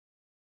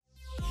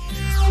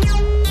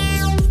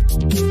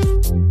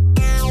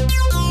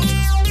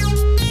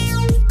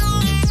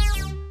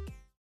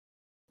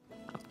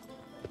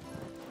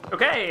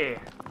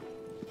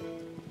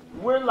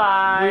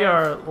live. We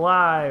are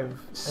live,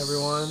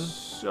 everyone.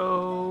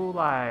 So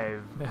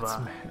live. That's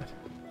mad.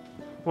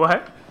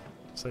 What?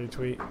 So you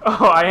tweet.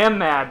 Oh, I am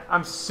mad.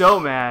 I'm so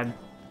mad.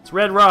 It's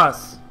Red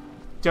Ross.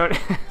 Don't.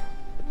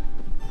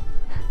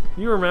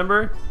 You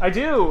remember? I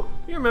do.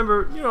 You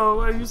remember,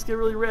 I used to get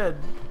really red.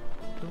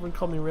 Everyone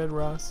called me Red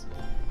Ross.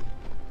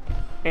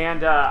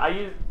 And I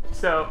use.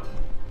 So.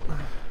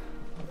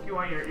 You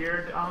want your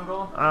ear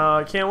dongle?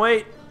 I can't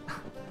wait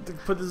to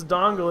put this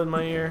dongle in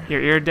my ear. Your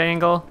ear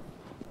dangle?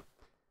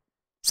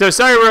 So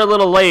sorry we're a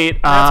little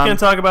late. Matt's gonna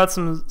talk about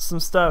some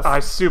stuff. I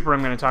super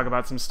am gonna talk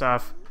about some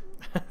stuff.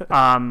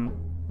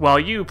 While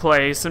you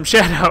play some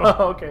Shadow.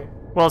 Oh, okay.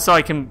 Well, so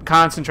I can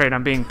concentrate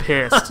on being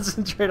pissed.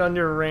 Concentrate on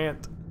your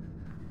rant.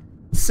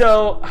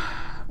 So,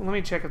 let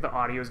me check if the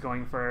audio is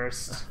going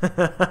first.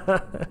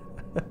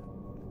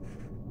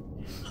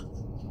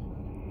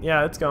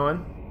 Yeah, it's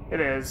going. It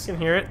is. You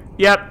can hear it.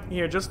 Yep. You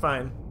hear it just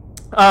fine.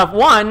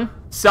 One,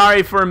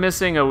 sorry for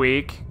missing a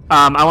week.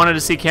 I wanted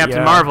to see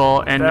Captain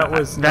Marvel, and that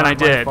was then I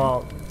did. My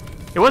fault.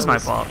 It was my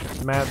fault.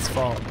 Matt's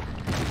fault.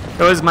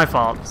 It was my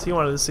fault. So he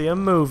wanted to see a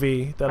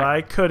movie that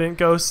I couldn't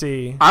go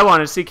see. I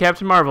wanted to see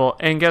Captain Marvel,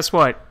 and guess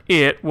what?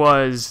 It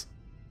was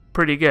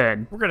pretty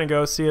good. We're gonna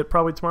go see it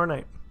probably tomorrow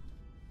night.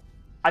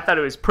 I thought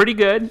it was pretty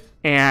good,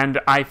 and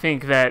I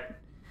think that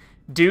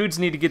dudes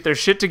need to get their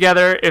shit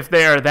together if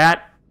they are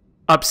that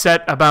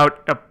upset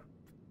about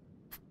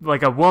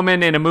a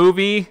woman in a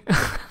movie.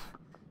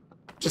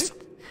 Just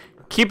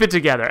keep it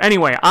together.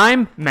 Anyway,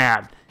 I'm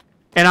mad.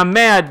 And I'm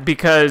mad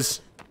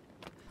because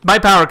my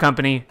power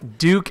company,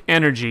 Duke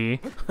Energy,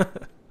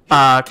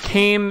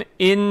 came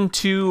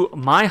into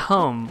my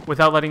home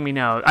without letting me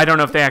know. I don't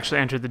know if they actually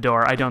entered the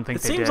door. I don't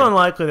think they did. It seems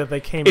unlikely that they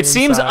came It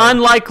seems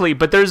unlikely,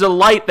 but there's a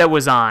light that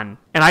was on.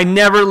 And I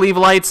never leave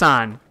lights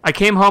on. I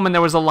came home and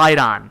there was a light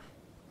on.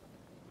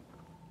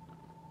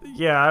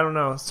 Yeah, I don't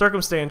know.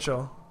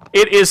 Circumstantial.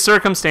 It is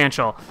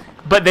circumstantial.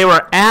 But they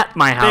were at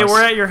my house. They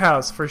were at your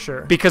house, for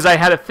sure. Because I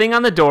had a thing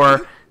on the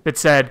door that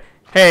said,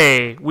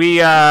 hey,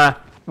 we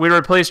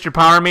replaced your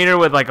power meter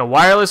with like a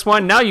wireless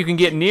one. Now you can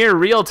get near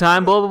real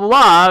time, blah, blah,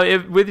 blah,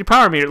 with your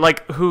power meter.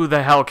 Like, who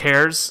the hell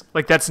cares?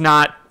 Like, that's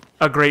not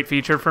a great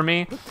feature for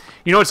me.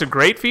 You know what's a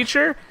great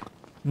feature?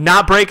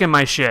 Not breaking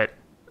my shit.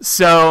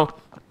 So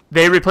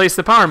they replaced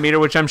the power meter,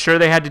 which I'm sure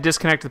they had to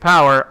disconnect the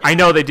power. I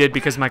know they did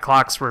because my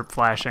clocks were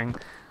flashing.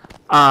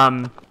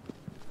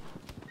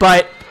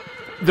 But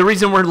the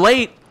reason we're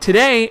late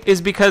today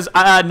is because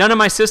none of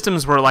my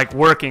systems were like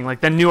working,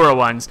 like the newer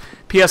ones.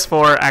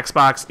 PS4,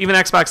 Xbox, even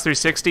Xbox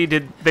 360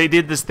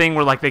 did this thing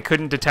where like they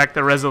couldn't detect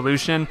the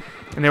resolution,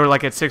 and they were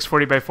like at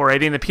 640 by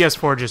 480, and the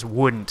PS4 just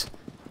wouldn't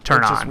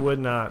turn on. It just would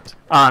not.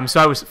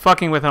 So I was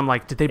fucking with them,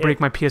 like, did they break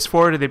my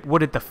PS4?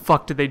 What the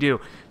fuck did they do?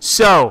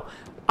 So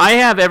I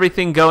have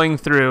everything going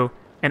through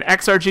an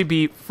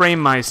XRGB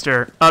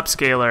FrameMeister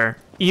upscaler.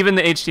 Even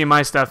the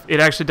HDMI stuff, it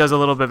actually does a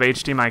little bit of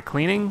HDMI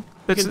cleaning.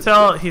 You can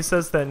tell he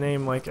says that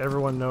name like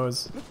everyone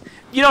knows.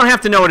 You don't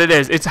have to know what it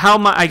is. It's how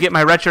I get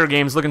my retro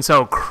games looking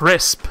so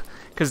crisp,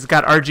 because it's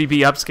got RGB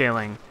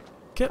upscaling.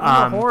 Get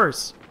on the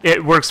horse.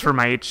 It works for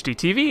my HD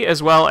TV,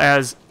 as well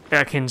as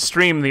I can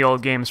stream the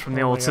old games from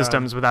the old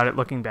systems without it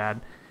looking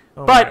bad.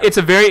 But it's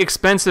a very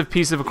expensive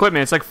piece of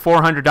equipment. It's like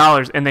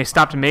 $400, and they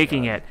stopped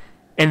making it.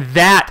 And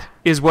that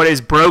is what is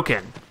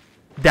broken.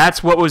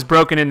 That's what was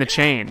broken in the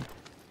chain.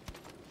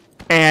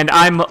 And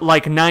I'm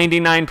like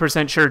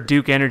 99% sure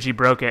Duke Energy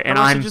broke it, and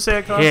I'm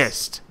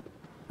pissed.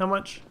 How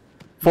much?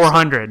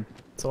 400.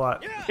 It's a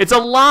lot. It's a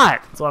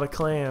lot. It's a lot of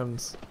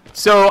clams.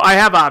 So I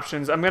have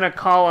options. I'm gonna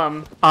call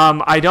them.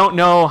 I don't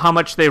know how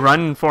much they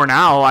run for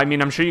now. I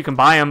mean, I'm sure you can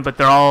buy them, but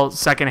they're all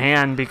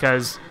secondhand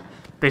because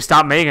they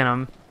stopped making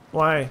them.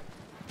 Why?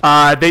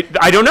 I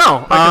don't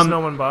know. Because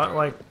no one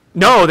bought.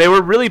 No, they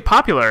were really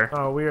popular.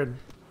 Oh, weird.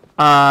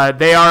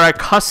 They are a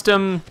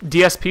custom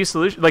DSP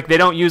solution. Like, they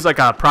don't use like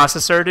a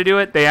processor to do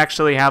it. They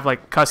actually have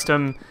like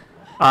custom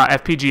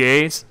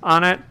FPGAs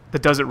on it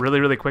that does it really,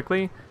 really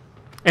quickly,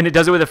 and it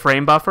does it with a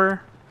frame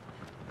buffer.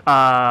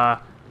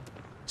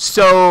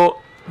 So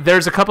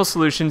there's a couple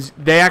solutions.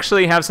 They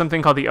actually have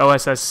something called the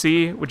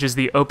OSSC, which is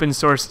the open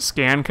source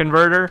scan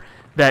converter.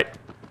 That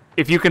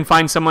if you can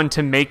find someone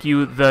to make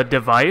you the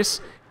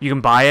device, you can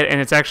buy it, and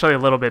it's actually a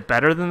little bit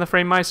better than the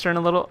FrameMeister in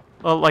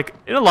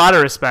a lot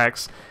of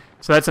respects.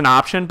 So that's an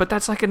option, but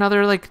that's like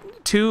another like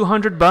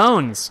 200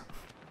 bones.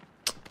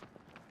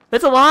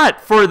 That's a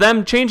lot for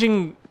them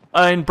changing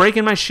and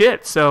breaking my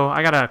shit. So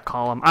I gotta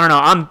call them. I don't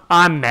know.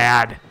 I'm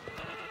mad.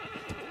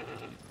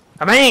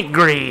 I'm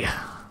angry.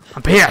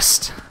 I'm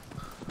pissed.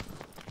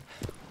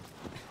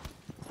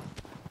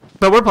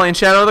 But we're playing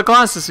Shadow of the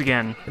Colossus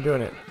again. We're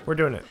doing it. We're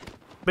doing it.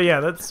 But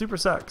yeah, that super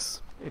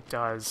sucks. It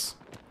does.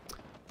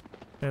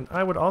 And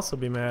I would also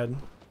be mad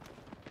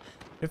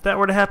if that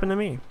were to happen to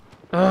me.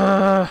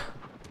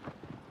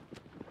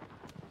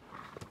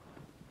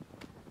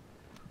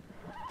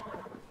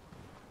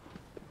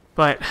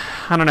 But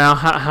I don't know.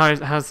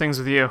 How's things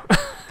with you?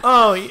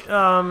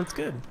 It's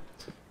good.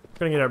 We're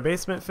gonna get our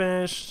basement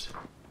finished.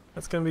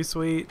 That's gonna be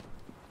sweet.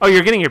 Oh,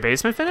 you're getting your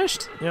basement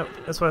finished? Yep,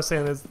 that's what I was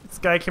saying. This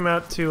guy came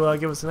out to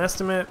give us an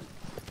estimate.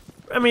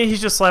 I mean,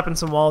 he's just slapping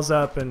some walls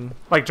up and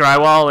like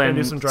drywall and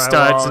do some drywall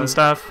studs and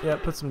stuff. Yeah,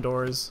 put some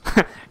doors.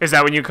 Is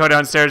that when you go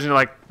downstairs and you're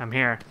like, I'm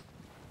here?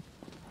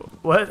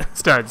 What?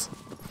 Studs.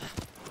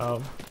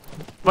 Oh,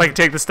 Like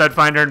take the stud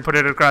finder and put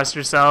it across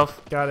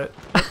yourself. got it.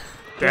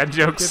 Dad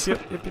jokes.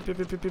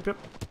 Yep.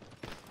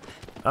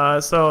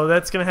 So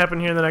that's gonna happen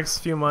here in the next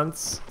few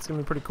months. It's gonna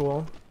be pretty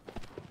cool.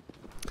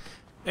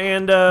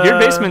 And Your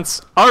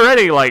basement's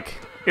already like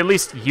at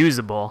least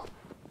usable.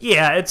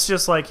 yeah, it's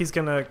just like he's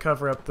gonna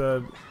cover up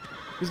the.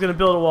 He's gonna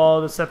build a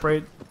wall to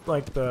separate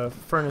like the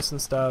furnace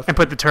and stuff. And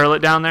put the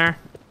turlet down there.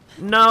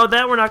 No,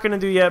 that we're not gonna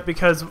do yet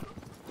because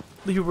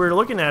we were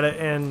looking at it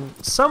and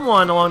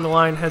someone along the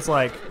line has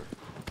like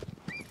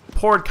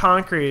poured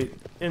concrete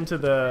into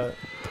the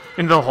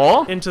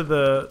hole? into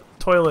the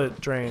toilet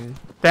drain.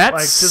 That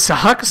Like, just-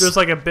 sucks. There's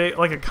like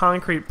a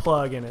concrete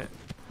plug in it,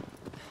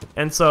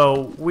 and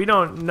so we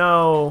don't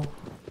know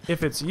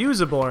if it's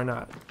usable or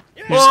not.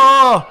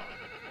 Whoa!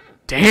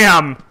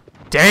 Damn.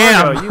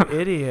 Margo, you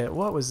idiot!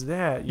 What was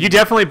that? You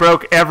definitely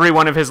broke every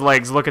one of his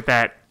legs. Look at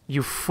that.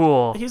 You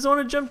fool. He's the one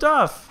who jumped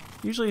off.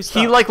 Usually he's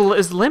He like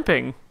is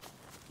limping.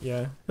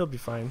 yeah, he'll be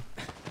fine.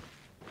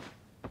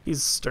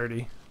 He's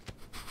sturdy.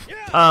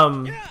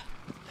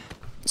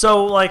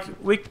 So like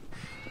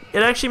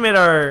it actually made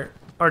our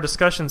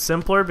discussion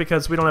simpler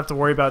because we don't have to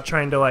worry about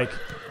trying to like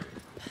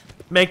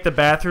make the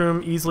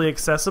bathroom easily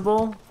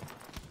accessible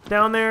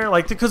down there.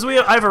 Like because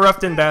I have a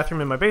roughed-in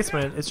bathroom in my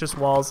basement. It's just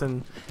walls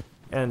and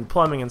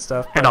plumbing and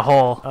stuff. And a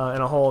hole.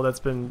 And a hole that's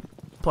been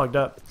plugged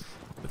up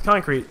with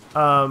concrete.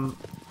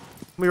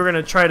 We were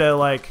gonna try to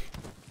like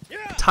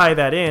tie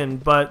that in,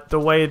 but the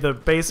way the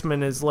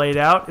basement is laid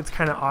out, it's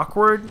kind of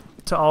awkward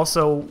to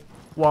also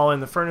wall in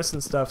the furnace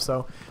and stuff.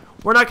 So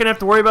we're not gonna have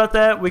to worry about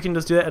that. We can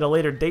just do that at a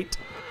later date.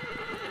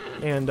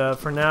 And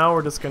for now,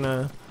 we're just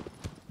gonna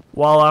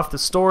wall off the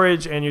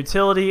storage and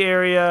utility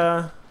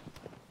area,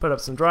 put up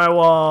some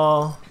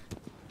drywall,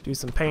 do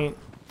some paint.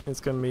 It's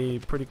gonna be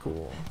pretty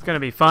cool. It's gonna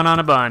be fun on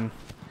a bun.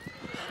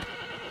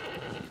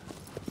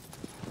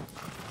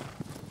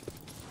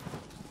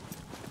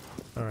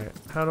 All right,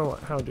 how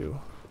do?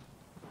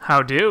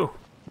 How do?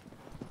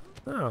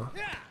 Oh,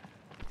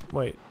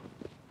 wait.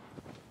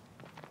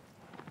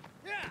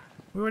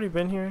 We already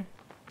been here?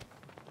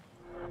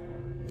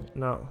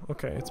 No.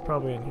 Okay, it's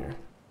probably in here.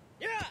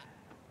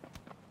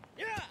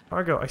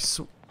 Argo,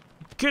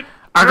 get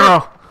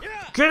Argo!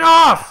 get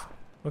off!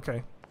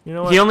 Okay, you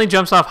know what? He only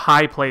jumps off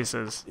high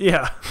places.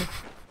 Yeah.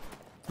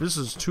 This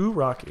is too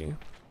rocky.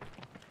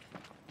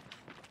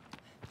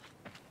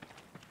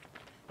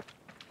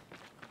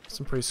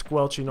 Some pretty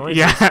squelchy noises.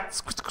 Yeah.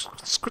 Squish,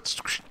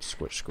 squish,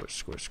 squish,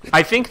 squish.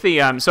 I think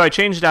the so I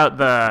changed out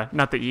the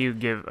not that you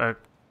give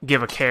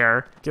a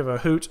care. Give a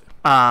hoot.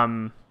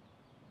 Oh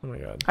my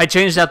god. I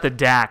changed out the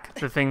DAC,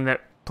 the thing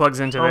that plugs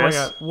into Oh this.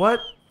 my god. What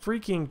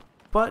freaking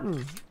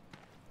button?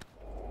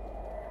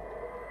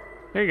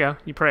 There you go.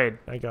 You prayed.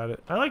 I got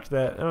it. I liked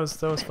that. That was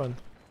fun.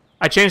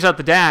 I changed out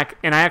the DAC,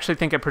 and I actually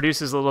think it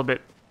produces a little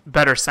bit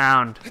better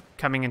sound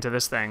coming into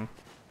this thing.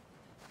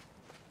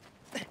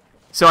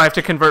 So I have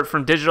to convert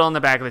from digital in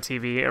the back of the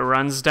TV. It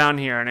runs down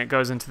here, and it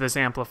goes into this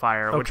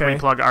amplifier, which we Okay.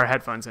 plug our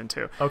headphones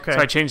into. Okay. So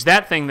I changed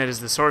that thing that is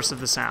the source of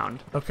the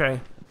sound, Okay.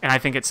 and I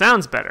think it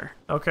sounds better.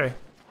 Okay.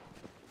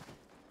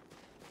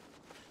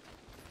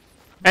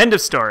 End of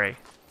story.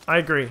 I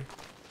agree.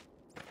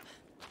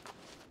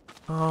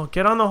 Oh,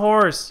 get on the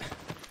horse.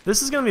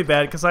 This is gonna be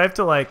bad because I have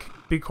to like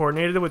be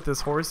coordinated with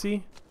this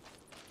horsey.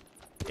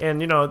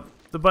 And you know,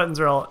 the buttons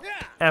are all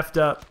effed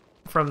up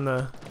from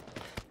the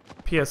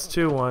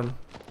PS2 one.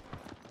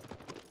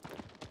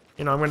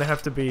 You know, I'm gonna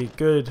have to be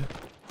good.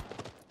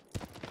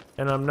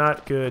 And I'm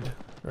not good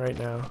right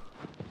now.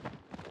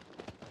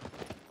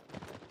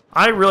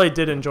 I really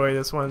did enjoy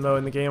this one though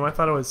in the game. I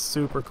thought it was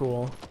super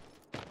cool.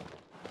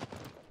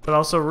 But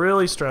also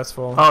really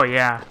stressful. Oh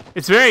yeah,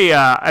 it's very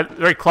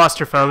very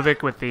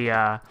claustrophobic with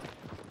the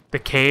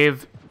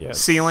cave Yes.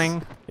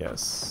 ceiling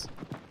Yes.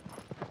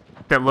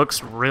 that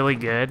looks really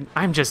good.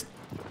 I'm just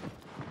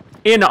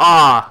in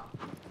awe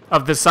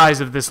of the size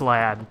of this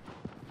lad.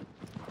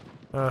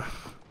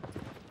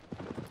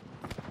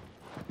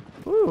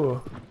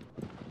 Ooh.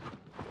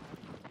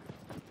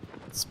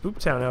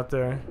 Spooktown out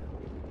there.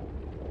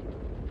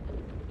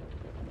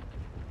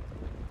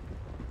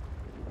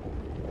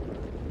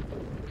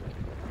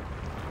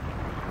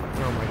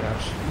 Oh my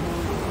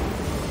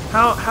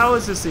gosh. How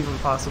is this even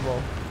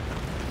possible?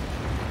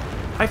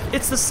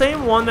 It's the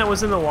same one that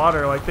was in the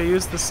water. Like they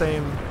used the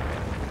same.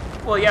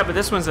 Well, yeah, but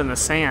this one's in the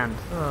sand.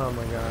 Oh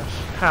my gosh.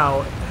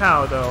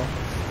 How though?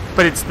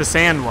 But it's the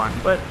sand one.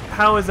 But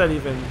how is that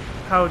even?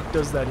 How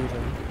does that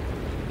even?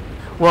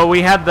 Well,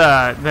 we had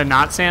the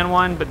not sand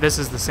one, but this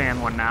is the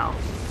sand one now.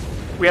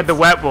 We had the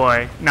wet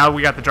boy. Now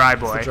we got the dry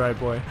boy. It's the dry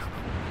boy.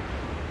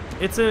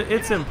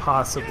 It's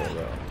impossible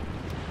though.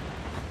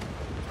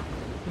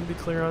 Can you be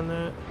clear on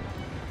that?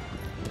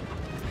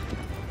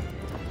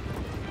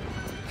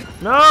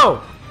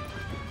 No!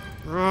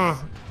 Ugh.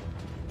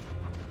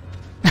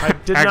 I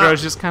did Aggro's not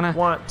just kind of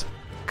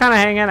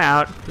hanging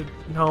out.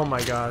 Oh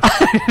my gosh.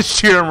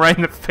 Shoot him right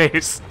in the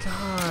face.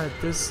 God,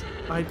 oh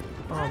my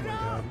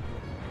god.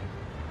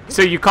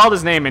 So you called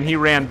his name and he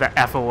ran the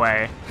F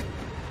away.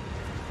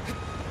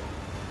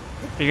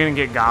 Are you gonna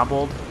get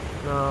gobbled?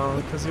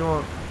 No, because he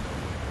won't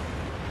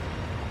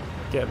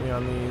get me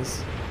on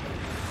these.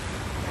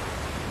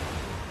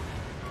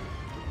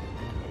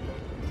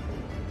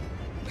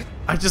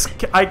 I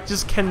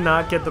just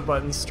cannot get the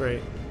buttons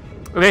straight.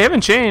 They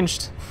haven't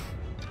changed.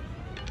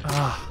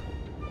 Ah.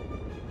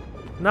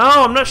 No,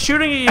 I'm not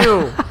shooting at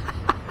you.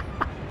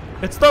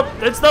 It's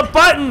the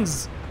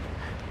buttons.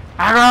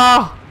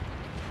 Aggro!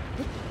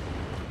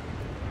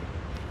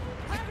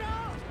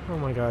 Oh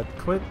my god,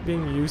 quit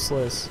being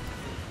useless.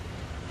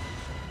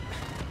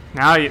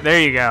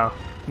 There you go.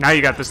 Now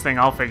you got this thing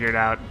all figured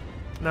out.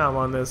 Now I'm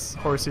on this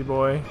horsey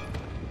boy.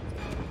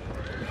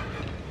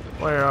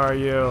 Where are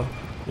you?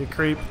 You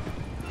creep.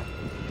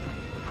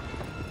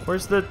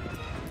 Where's the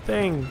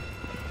thing? Do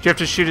you have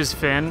to shoot his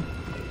fin?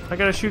 I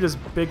gotta shoot his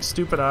big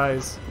stupid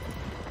eyes.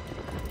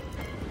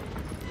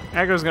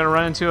 Aggro's gonna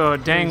run into a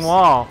dang He's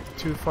wall.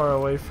 too far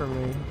away from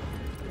me.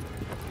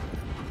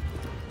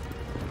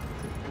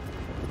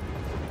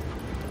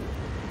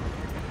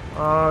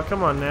 Oh,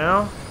 come on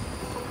now.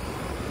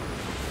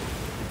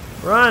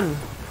 Run!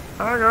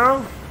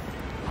 Aggro!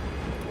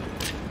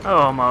 Oh,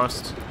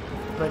 almost.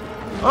 Like,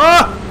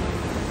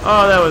 oh!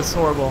 Oh, that was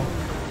horrible.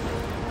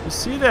 You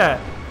see that?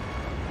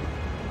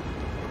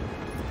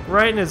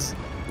 Right in his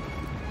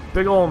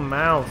big old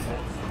mouth.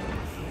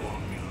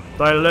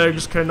 Thy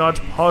legs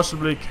cannot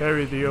possibly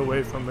carry thee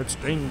away from its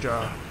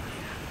danger.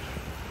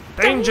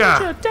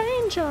 Danger!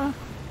 Danger!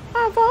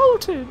 High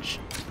voltage!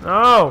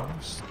 No!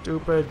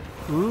 Stupid.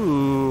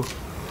 Ooh.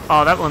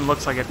 Oh, that one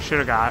looks like it should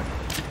have got.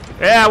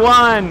 Yeah,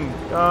 one!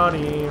 Got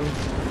him.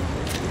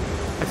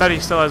 I thought he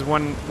still has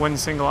one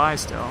single eye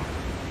still.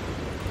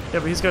 Yeah,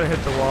 but he's gonna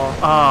hit the wall.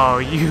 Oh,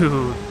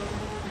 you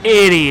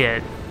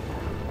idiot.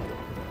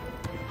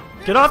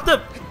 Get off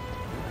the...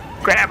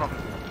 Grab him.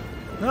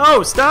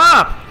 No,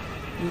 stop!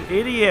 You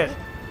idiot.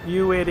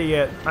 You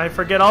idiot. I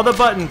forget all the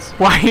buttons.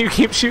 Why do you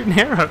keep shooting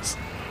arrows?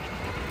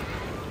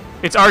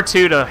 It's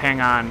R2 to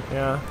hang on.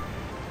 Yeah.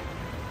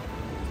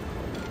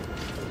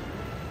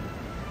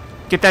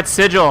 Get that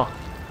sigil.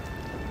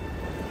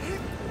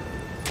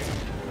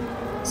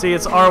 See,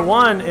 it's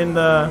R1 in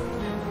the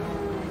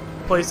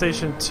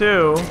PlayStation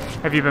 2.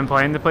 Have you been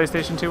playing the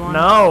PlayStation 2 one?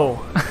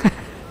 No.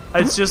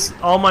 It's just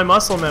all my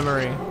muscle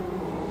memory.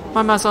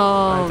 My muscles.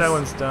 Alright, that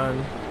one's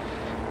done.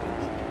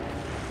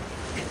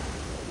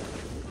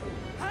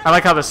 I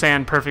like how the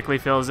sand perfectly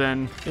fills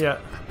in. Yeah.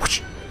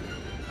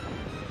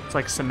 It's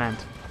like cement.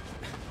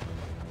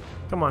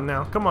 Come on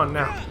now. Come on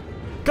now.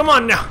 Come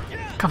on now.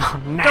 Come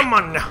on now. Come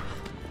on now.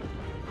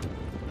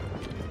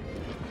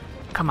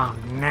 Come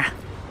on now.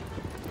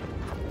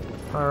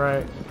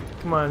 Alright.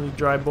 Come on, you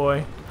dry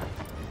boy.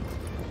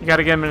 You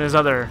gotta get him in his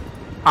other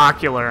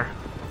ocular.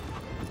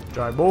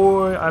 Dry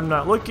boy. I'm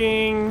not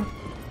looking.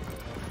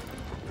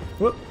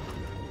 Whoop.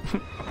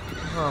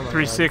 Oh my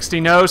 360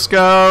 no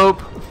scope.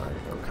 God. Alright,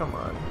 oh, come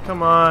on.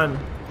 Come on.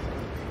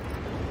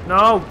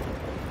 No.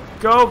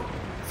 Go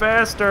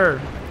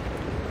faster.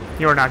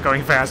 You are not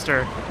going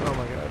faster. Oh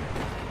my god.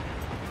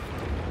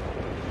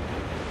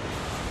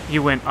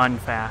 You went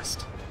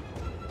unfast.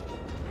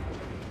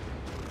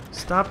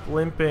 Stop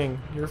limping.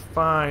 You're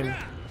fine.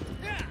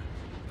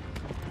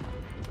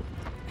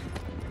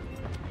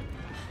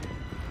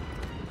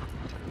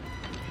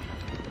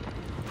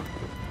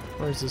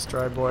 Where's this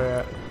dry boy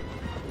at?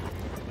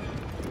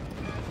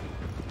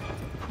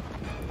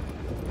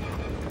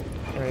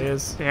 There he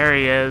is. There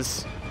he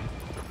is.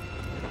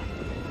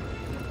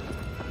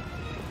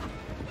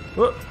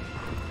 Whoop.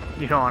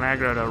 You don't want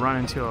Aggro to run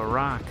into a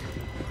rock.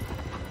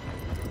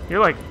 You're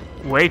like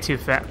way too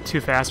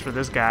fast for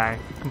this guy.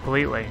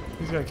 Completely.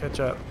 He's gonna catch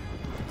up.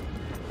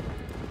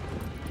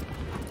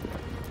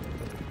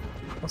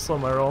 I'll slow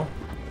my roll.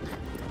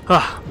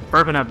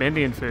 Burping up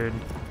Indian food.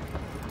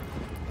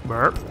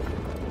 Burp.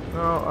 No,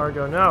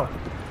 Argo, no.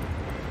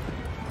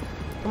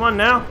 Come on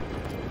now.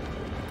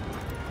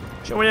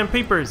 Show me them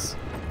peepers.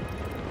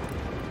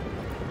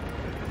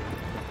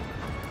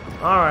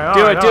 Alright,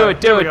 alright.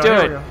 Do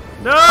it.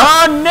 No!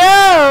 Oh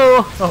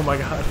no! Oh my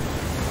god.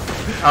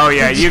 Oh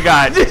yeah, you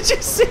got Did you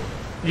see?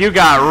 you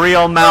got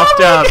real mouthed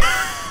up.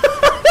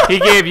 He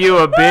gave you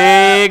a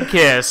big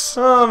kiss.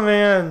 Oh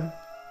man.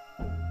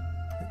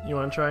 You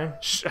wanna try?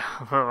 Sure.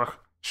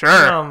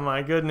 Oh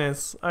my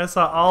goodness. I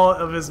saw all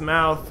of his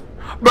mouth.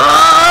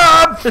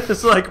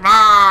 It's like,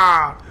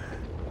 ah!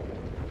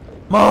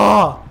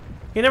 Ma!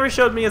 He never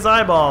showed me his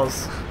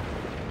eyeballs.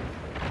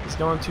 He's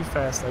going too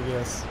fast, I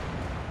guess.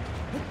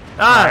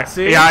 Ah, Right.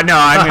 see? Yeah, no,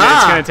 I mean, it's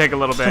Aha! gonna take a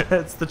little bit.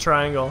 It's the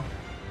triangle.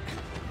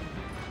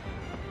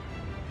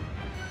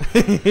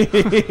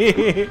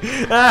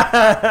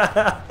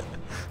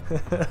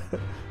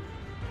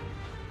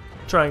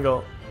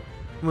 Triangle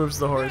moves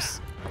the horse.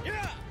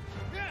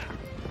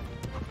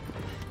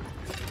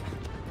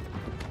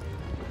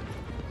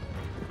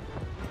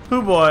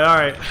 Hoo boy,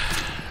 alright.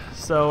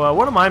 So,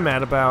 what am I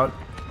mad about?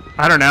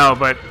 I don't know,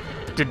 but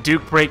did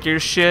Duke break your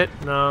shit?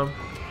 No.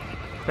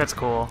 That's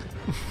cool.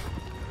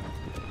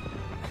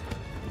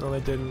 No, they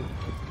didn't.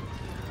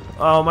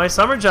 Oh, my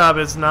summer job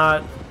is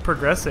not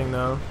progressing,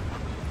 though.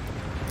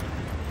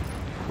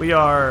 We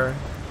are...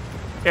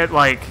 It,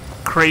 like,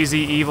 crazy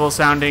evil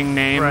sounding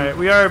name. Right,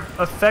 we are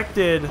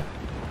affected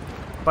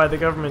by the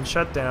government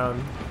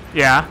shutdown.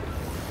 Yeah.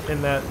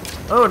 In that...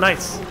 Oh,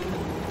 nice.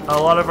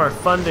 A lot of our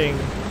funding...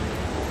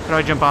 How do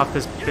I jump off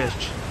this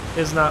bitch?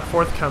 Is not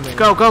forthcoming.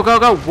 Go, go, go,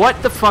 go!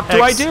 What the fuck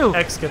do I do?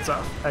 X gets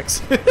off.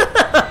 X.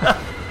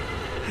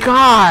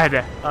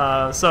 God!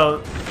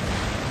 So...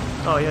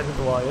 Oh, he hit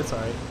the wall. It's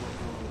alright.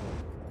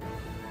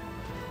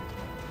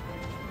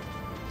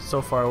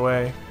 So far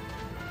away.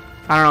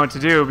 I don't know what to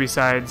do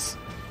besides...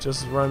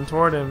 Just run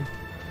toward him.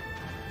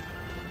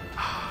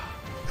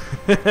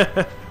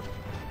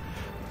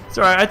 It's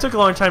alright. I took a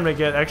long time to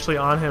get actually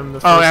on him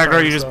the first time.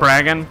 Aggro, you just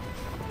bragging?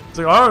 It's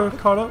like, oh,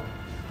 caught up.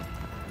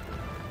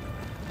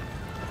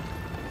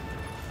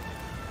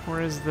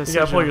 Where is this?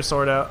 You gotta pull your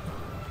sword out.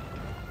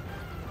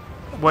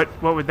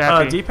 What would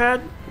that be?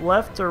 D-pad?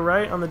 Left or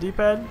right on the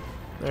D-pad?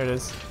 There it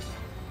is.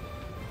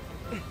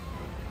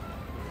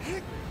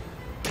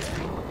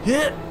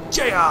 Hit!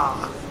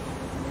 Jaya!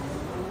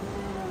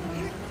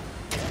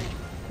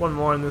 One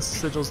more and this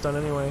sigil's done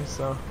anyway,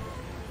 so...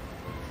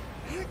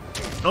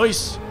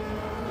 Nice!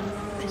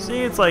 See,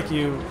 it's like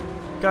you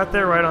got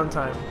there right on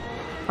time.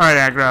 Alright,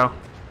 Aggro.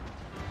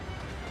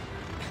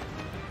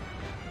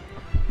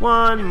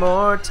 One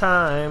more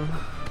time.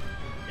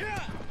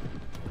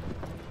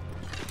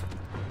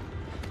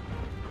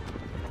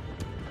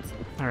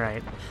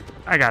 Alright.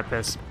 I got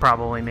this.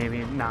 Probably,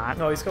 maybe not.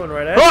 No, he's coming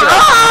right at you.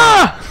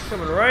 Ah! He's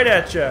coming right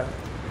at you.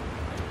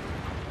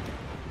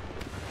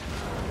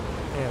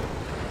 Man.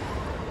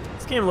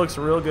 This game looks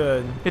real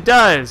good. It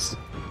does.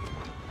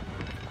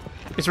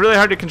 It's really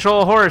hard to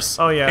control a horse.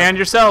 Oh, yeah. And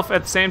yourself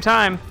at the same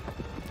time.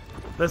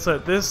 That's a,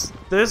 this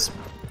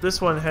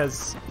one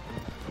has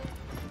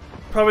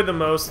probably the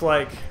most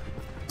like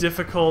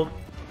difficult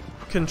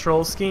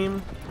control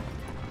scheme,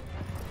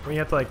 where you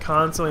have to like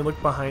constantly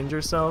look behind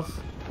yourself.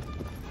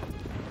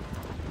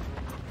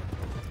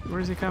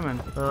 Where's he coming?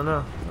 I don't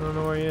know. I don't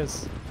know where he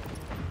is.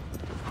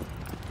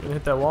 Gonna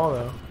hit that wall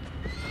though.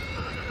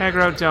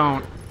 Aggro,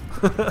 don't.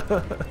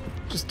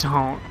 Just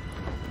don't.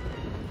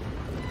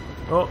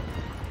 Oh,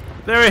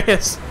 there he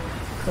is.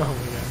 Oh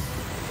my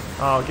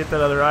god. Oh, get that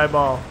other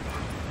eyeball.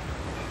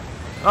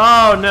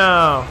 Oh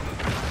no.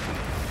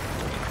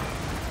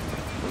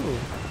 Ooh.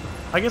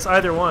 I guess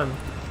either one.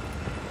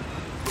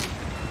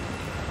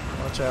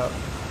 Watch out.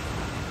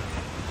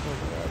 Oh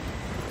my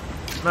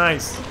god.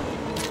 Nice.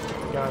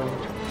 Got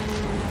him.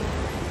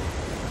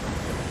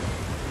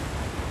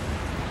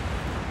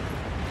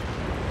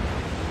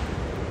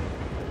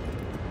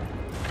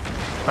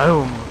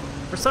 Boom.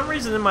 For some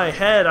reason in my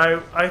head,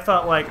 I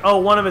thought like, oh,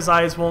 one of his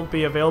eyes won't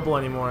be available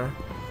anymore.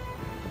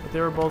 But they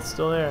were both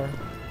still there.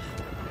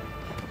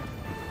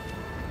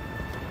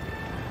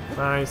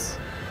 Nice.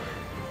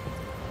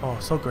 Oh,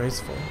 so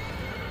graceful.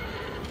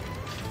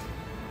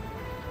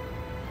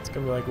 It's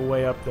gonna be like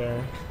way up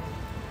there.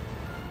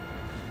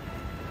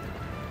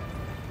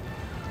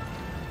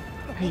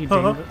 Hey,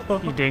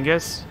 you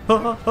dingus.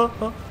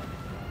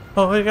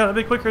 Oh, you gotta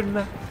be quicker than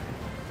that.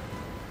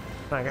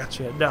 I got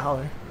you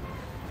 $1.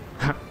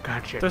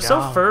 Got your They're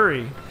dollar. so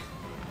furry.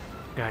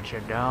 Got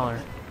your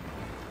 $1.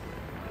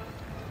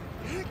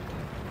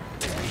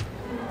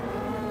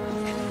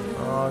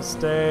 Oh,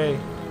 stay.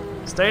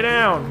 Stay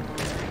down.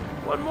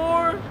 One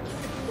more.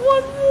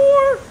 One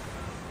more.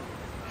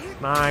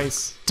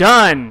 Nice.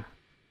 Done.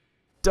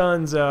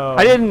 Dunzo.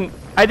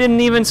 I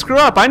didn't even screw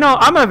up. I know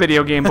I'm a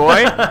video game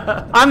boy.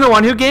 I'm the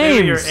one who games.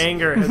 Maybe your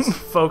anger has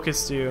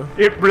focused you.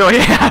 It really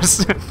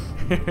has.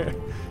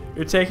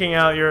 You're taking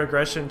out your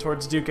aggression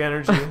towards Duke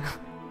Energy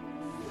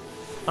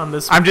on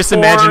this. I'm just poor,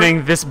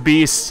 imagining this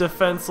beast.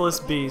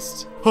 defenseless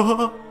beast.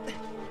 Run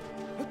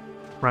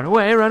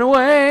away, run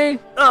away.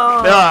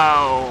 Oh,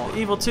 No.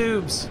 evil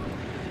tubes.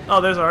 Oh,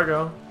 there's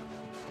Argo.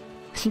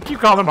 You keep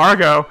calling him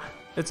Argo.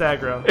 It's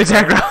aggro. It's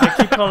aggro. I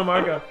keep calling him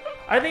Argo.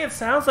 I think it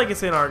sounds like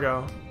it's in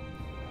Argo.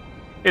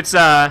 It's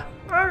Argo.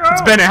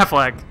 it's Ben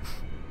Affleck.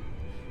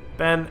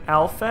 Ben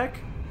Affleck.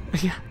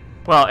 Yeah.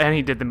 Well, and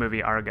he did the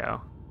movie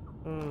Argo.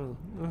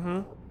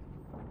 Mm-hmm.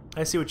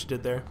 I see what you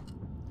did there.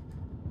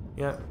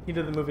 Yeah, he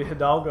did the movie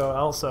Hidalgo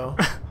also.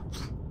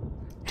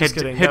 Just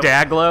kidding.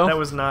 Hidaglo. That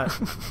was not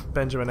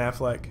Benjamin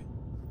Affleck.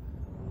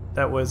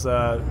 That was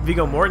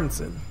Viggo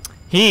Mortensen.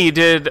 He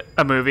did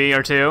a movie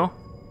or two.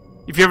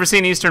 If you've ever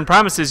seen Eastern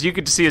Promises, you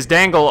get to see his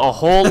dangle a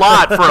whole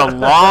lot for a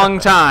long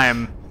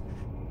time.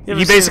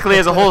 He basically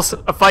has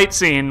a fight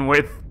scene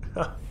with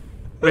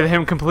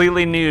him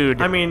completely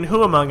nude. I mean,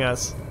 who among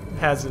us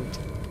hasn't?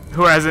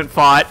 Who hasn't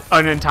fought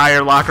an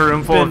entire locker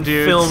room full of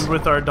dudes? Filmed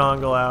with our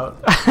dongle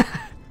out.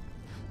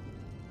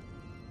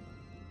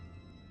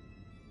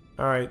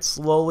 Alright,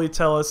 slowly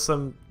tell us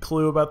some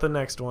clue about the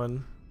next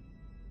one.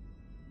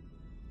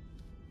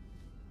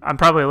 I'm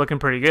probably looking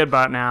pretty good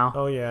about now.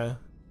 Oh, yeah.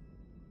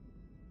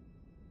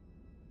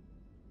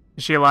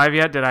 Is she alive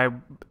yet? Did I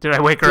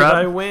wake her Did up?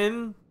 I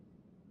win?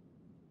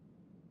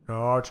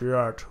 Not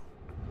yet.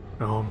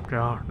 No,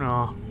 no,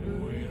 no.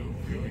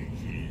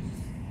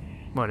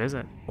 What is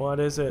it? What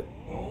is it?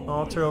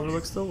 Altar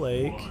overlooks the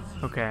lake.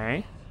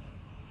 Okay.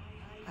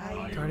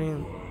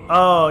 Guardian.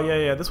 Oh, yeah,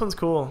 yeah. This one's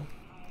cool.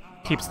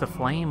 Keeps the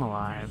flame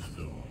alive.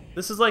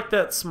 This is like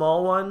that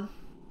small one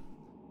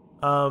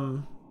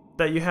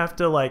that you have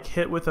to like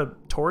hit with a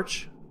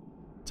torch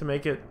to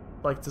make it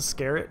like to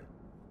scare it.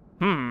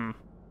 Hmm.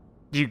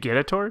 Do you get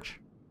a torch?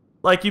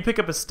 Like you pick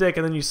up a stick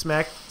and then you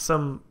smack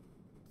some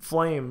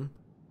flame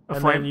and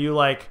flame? then you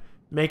like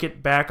make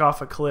it back off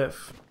a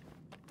cliff.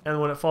 And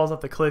when it falls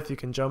off the cliff, you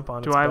can jump on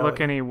it. Do I look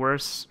any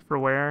worse for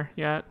wear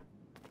yet?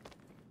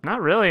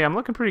 Not really. I'm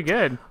looking pretty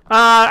good.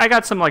 I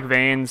got some like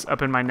veins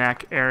up in my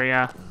neck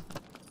area.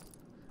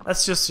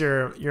 That's just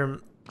your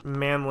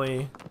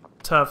manly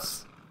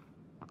tufts.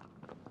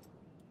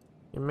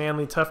 Your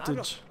manly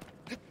tuftage.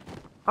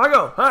 I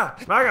go! Ah!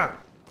 I go!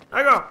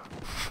 I go!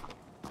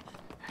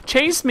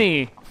 Chase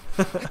me!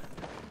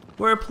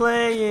 We're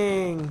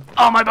playing!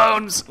 Oh, my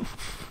bones!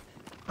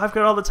 I've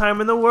got all the time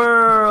in the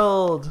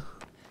world!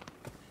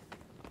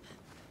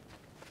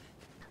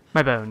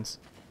 My bones.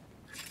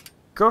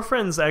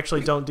 Girlfriends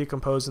actually don't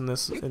decompose in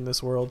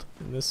this world.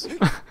 In this.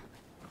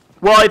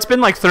 Well, it's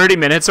been like 30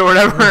 minutes or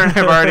whatever, and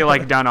I've already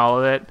like done all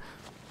of it.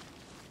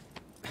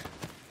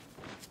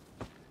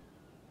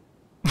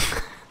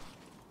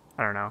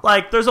 I don't know.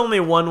 Like, there's only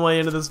one way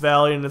into this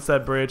valley, and it's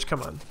that bridge.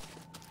 Come on.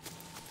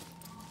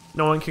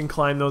 No one can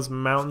climb those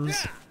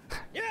mountains.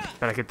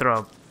 But I could throw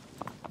a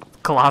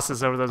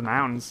Colossus over those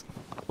mountains.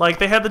 Like,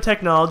 they had the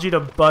technology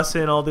to bust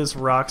in all these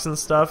rocks and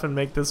stuff and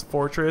make this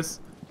fortress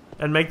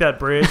and make that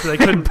bridge. So they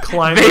couldn't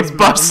climb They those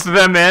bust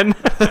them in.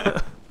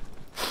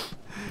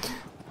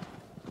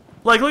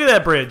 Like, look at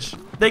that bridge.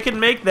 They can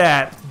make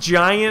that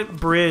giant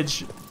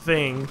bridge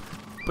thing,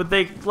 but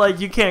they, like,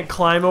 you can't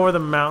climb over the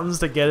mountains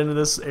to get into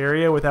this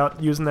area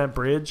without using that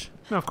bridge.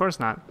 No, of course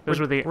not. Those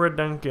were the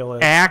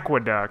Redunculous.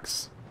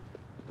 aqueducts.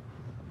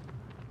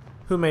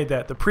 Who made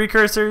that? The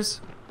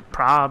precursors?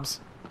 Probs.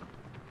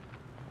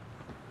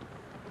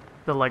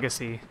 The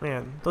Legacy.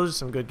 Man, those are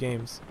some good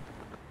games.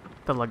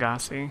 The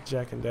Legacy.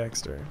 Jak and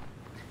Daxter.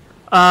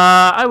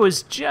 I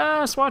was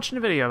just watching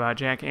a video about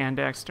Jak and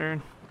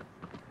Daxter.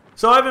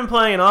 So I've been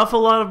playing an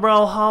awful lot of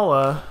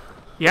Brawlhalla.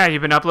 Yeah,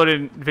 you've been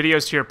uploading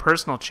videos to your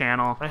personal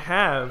channel. I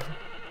have.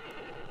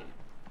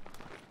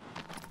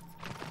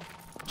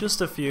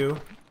 Just a few.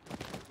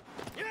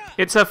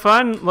 It's a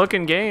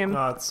fun-looking game.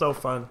 Oh, it's so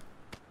fun.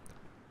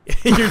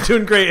 You're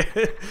doing great.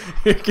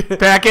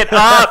 Back it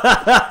up!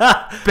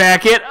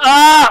 Back it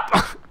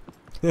up!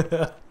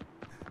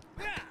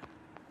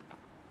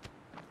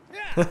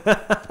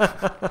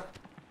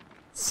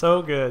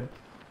 So good.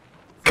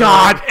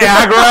 God,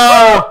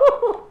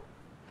 aggro!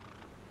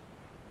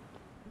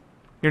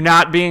 You're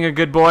not being a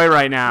good boy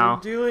right now.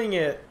 You're doing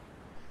it.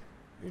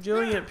 You're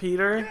doing it,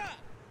 Peter.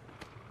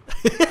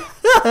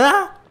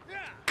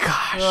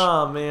 Gosh.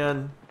 Oh,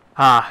 man.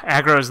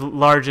 Aggro's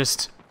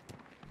largest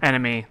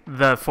enemy,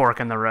 the fork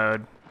in the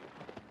road.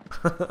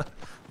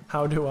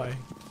 How do I?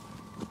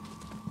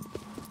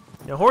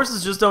 Yeah,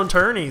 horses just don't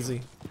turn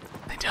easy.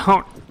 They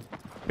don't.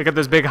 They got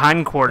those big They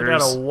hindquarters.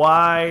 got a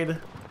wide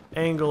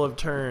angle of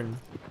turn.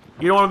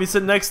 You don't want to be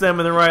sitting next to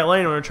them in the right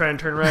lane when they're trying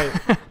to turn right.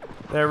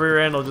 That rear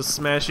end will just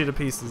smash you to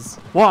pieces.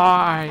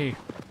 Why?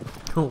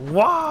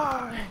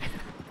 Why?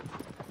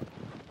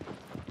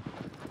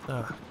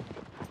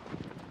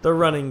 The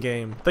running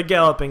game. The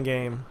galloping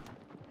game.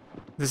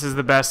 This is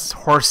the best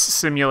horse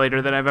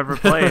simulator that I've ever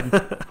played.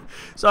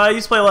 So I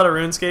used to play a lot of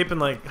RuneScape in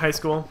like high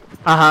school.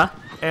 Uh-huh.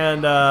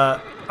 And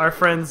our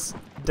friend's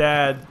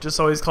dad just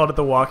always called it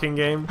the walking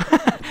game.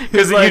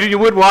 Because like, you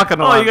would walk on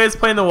the Oh, lawn. you guys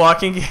playing the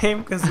walking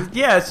game? Because,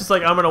 yeah, it's just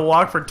like I'm going to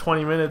walk for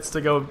 20 minutes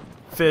to go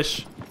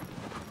fish.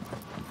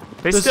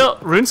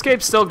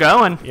 RuneScape's still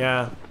going.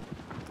 Yeah.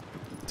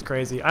 It's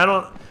crazy.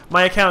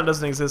 My account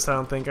doesn't exist, I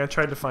don't think. I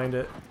tried to find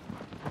it.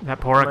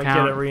 That poor I might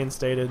account. get it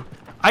reinstated.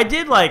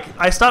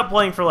 I stopped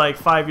playing for like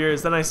 5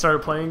 years, then I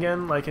started playing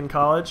again, like in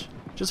college,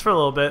 just for a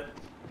little bit.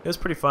 It was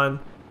pretty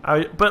fun.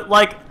 But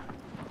like,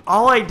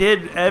 all I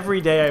did every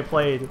day I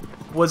played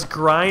was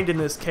grind in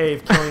this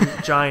cave killing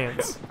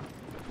giants.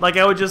 Like,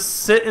 I would just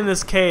sit in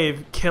this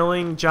cave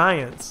killing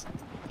giants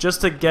just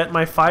to get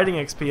my fighting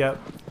XP up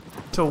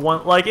to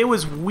one. Like, it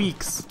was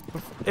weeks.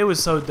 It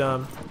was so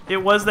dumb. It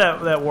was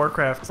that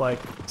Warcraft, like,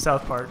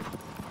 South Park.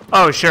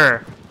 Oh,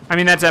 sure. I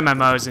mean, that's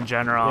MMOs in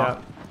general.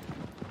 Yeah.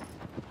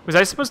 Was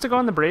I supposed to go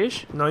on the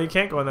bridge? No, you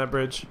can't go on that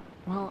bridge.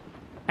 Well,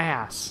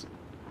 ass.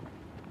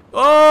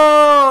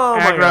 Oh,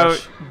 my Aggro,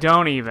 gosh.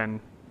 don't even.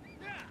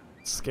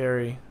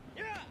 Scary.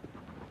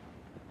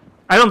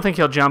 I don't think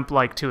he'll jump,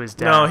 like, to his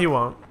death. No, he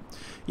won't.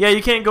 Yeah,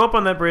 you can't go up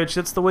on that bridge.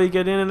 That's the way you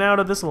get in and out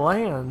of this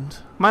land.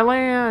 My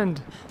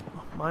land!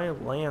 My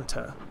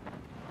Lanta.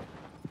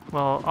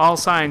 Well, all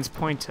signs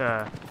point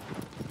to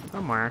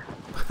somewhere.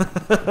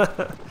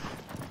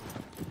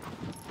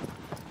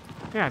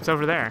 Yeah, it's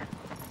over there.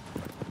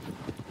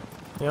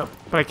 Yep.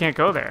 But I can't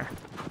go there.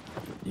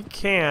 You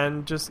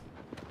can, just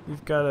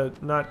You've got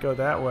to not go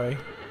that way.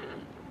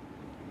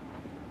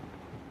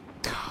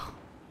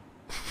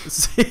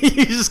 See,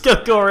 you just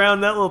got to go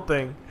around that little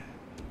thing.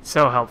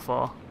 So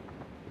helpful.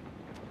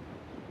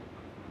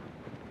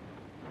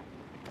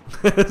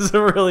 It's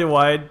a really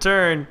wide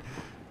turn.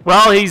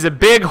 Well, he's a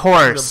big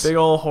horse. He's a big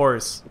old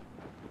horse.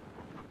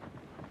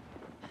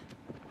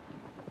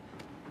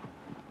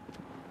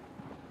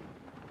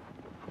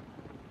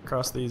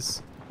 Across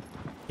these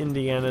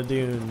Indiana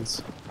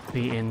dunes.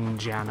 The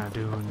Indiana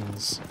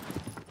Dunes.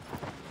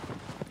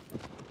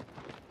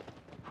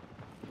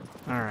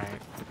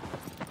 Alright.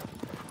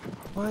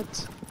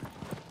 What?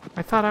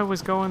 I thought I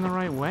was going the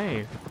right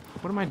way.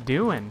 What am I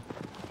doing?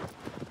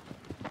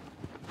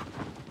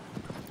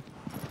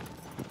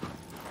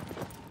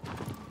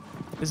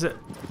 Is it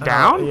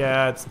down?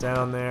 Yeah, it's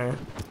down there.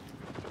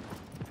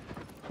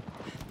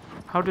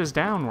 How does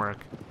down work?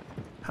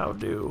 How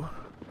do?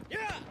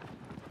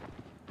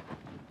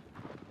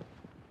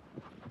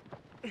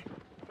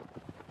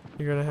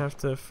 You're gonna have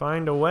to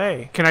find a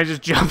way. Can I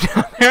just jump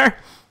down there?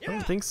 I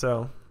don't think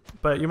so.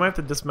 But you might have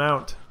to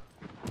dismount.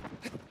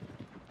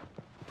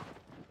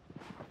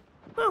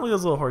 Oh, look at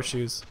those little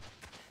horseshoes.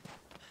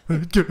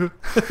 There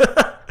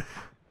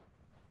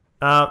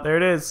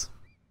it is.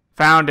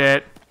 Found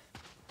it.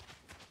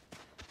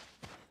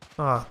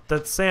 Oh,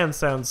 that sand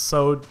sounds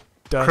so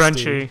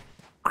Crunchy. dusty.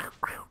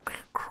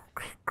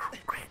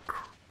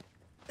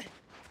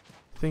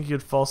 I think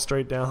you'd fall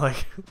straight down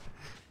like...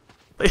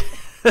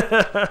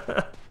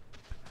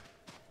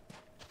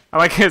 I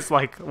like his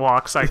like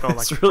walk cycle.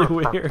 It's like, really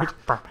weird.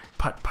 Putt,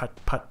 putt,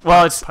 putt.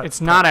 Well, putt, it's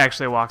putt. not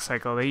actually a walk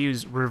cycle. They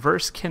use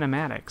reverse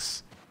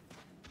kinematics,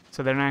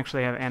 so they don't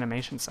actually have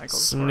animation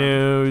cycles. for it.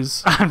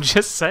 Snooze. I'm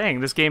just saying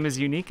this game is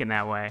unique in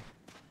that way.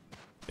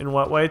 In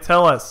what way?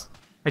 Tell us.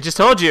 I just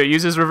told you it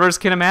uses reverse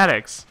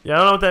kinematics. Yeah, I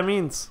don't know what that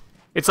means.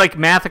 It's like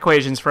math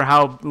equations for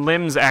how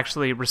limbs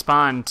actually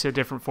respond to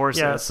different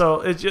forces. Yeah,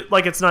 so it's just,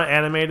 like it's not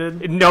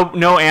animated. No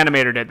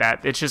animator did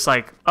that. It's just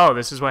like, oh,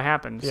 this is what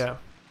happens. Yeah.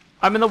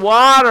 I'm in the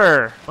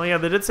water. Oh yeah,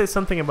 they did say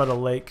something about a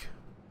lake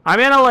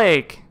I'm in a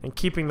lake. and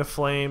keeping the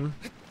flame.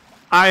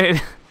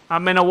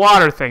 I'm in a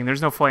water thing.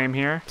 There's no flame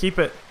here. Keep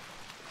it.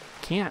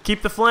 Can't.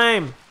 Keep the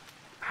flame.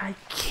 I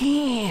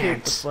Keep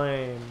can't. the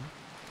flame.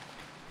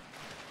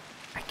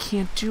 I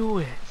can't do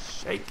it.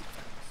 Shake.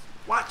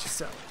 Watch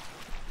yourself.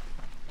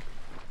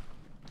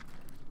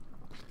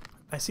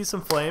 I see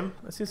some flame.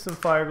 I see some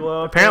fire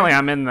glow. up Apparently, there.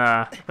 I'm in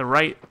the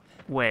right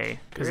way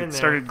because You're it in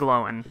started there.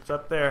 glowing. It's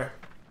up there.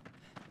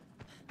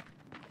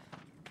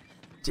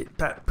 Jit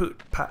pat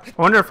poot pat.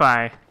 I wonder if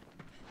I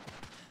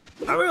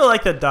really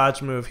like that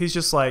dodge move. He's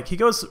just like he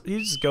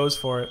just goes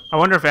for it.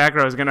 wonder if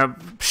Aggro is gonna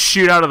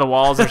shoot out of the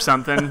walls or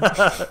something.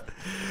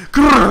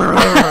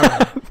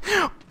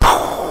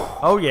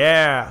 Oh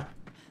yeah.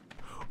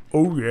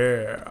 Oh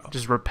yeah.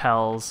 Just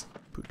repels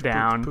Poot,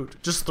 down. Poot,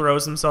 poot. Just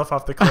throws himself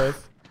off the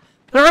cliff.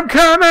 I'm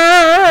coming.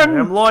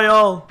 I'm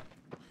loyal.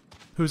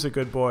 Who's a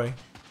good boy?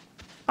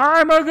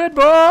 I'm a good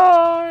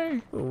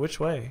boy. Ooh, which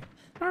way?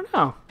 I don't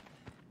know.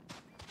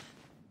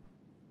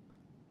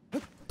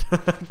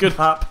 Good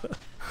hop.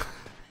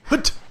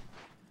 Hut.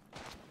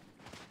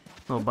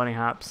 Little bunny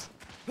hops.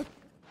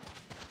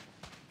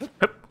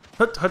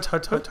 Hut, hut,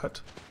 hut, hut,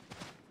 hut.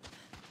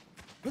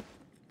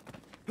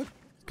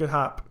 Good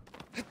hop.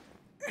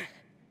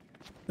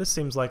 This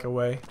seems like a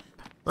way.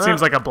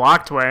 Seems like a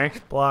blocked way.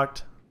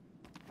 Blocked.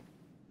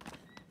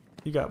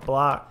 You got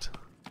blocked.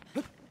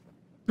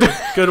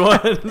 Good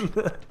one.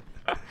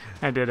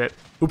 I did it.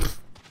 Oops.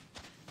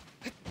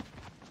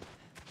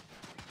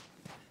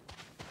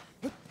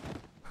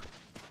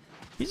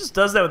 He just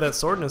does that with that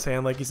sword in his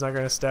hand like he's not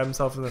going to stab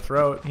himself in the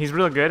throat. He's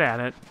real good at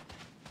it.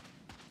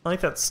 I like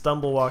that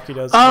stumble walk he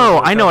does.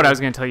 Oh, I know what I was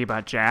going to tell you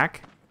about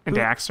Jack and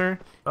Who? Daxter.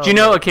 Oh, Do you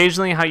know okay.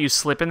 occasionally how you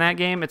slip in that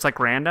game? It's like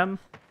random.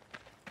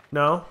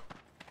 No?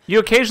 You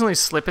occasionally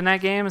slip in that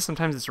game, and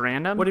sometimes it's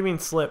random. What do you mean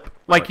slip?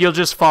 Like you'll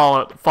just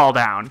fall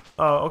down.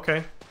 Oh,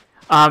 okay.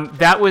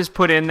 That was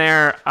put in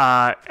there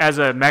as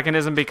a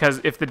mechanism because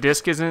if the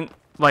disc isn't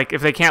like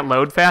if they can't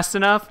load fast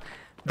enough,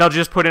 they'll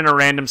just put in a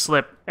random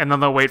slip and then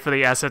they'll wait for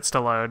the assets to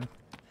load.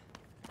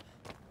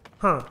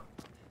 Huh.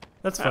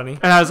 That's funny.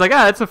 And I was like,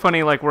 that's a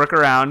funny like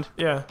workaround.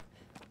 Yeah.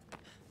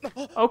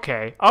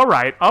 Okay, all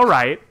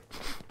right.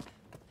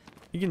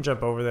 You can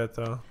jump over that,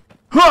 though.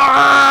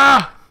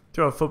 Ah!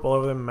 Throw a football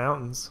over the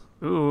mountains.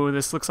 Ooh,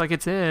 this looks like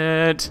it's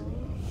it.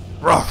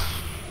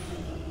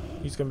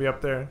 He's going to be up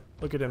there.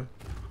 Look at him.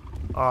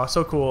 Aw,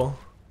 so cool.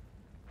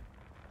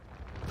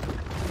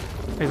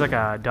 He's like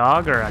a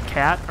dog or a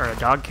cat or a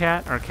dog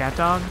cat or a cat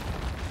dog.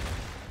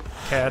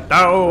 Cat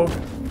dog.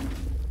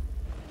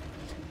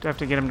 Do I have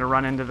to get him to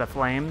run into the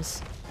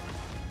flames?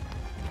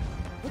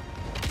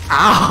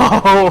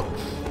 Ow!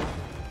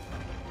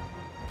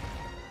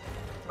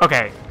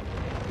 Okay.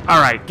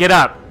 Alright, get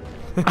up.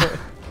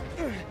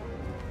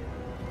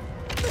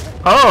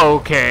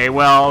 Okay,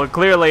 well,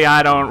 clearly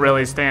I don't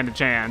really stand a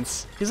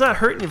chance. He's not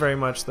hurting you very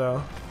much,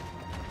 though.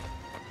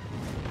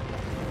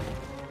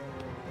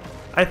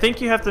 I think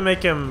you have to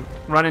make him...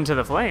 Run into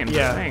the flames,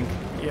 Yeah. I think.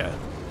 Yeah.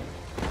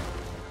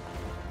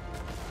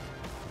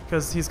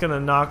 Because he's gonna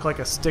knock like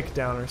a stick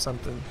down or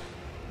something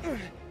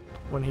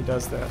when he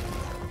does that.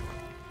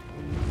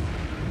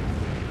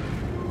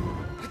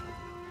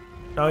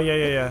 Oh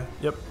yeah.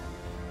 Yep.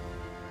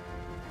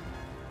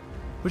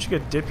 Wish you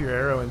could dip your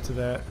arrow into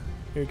that.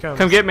 Here he comes.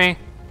 Come get me.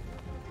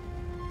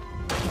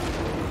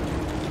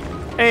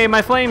 Hey,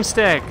 my flame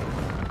stick.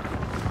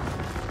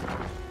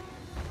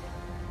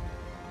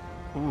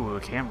 Ooh, a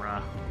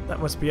camera. That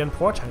must be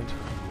important.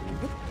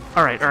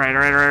 All right.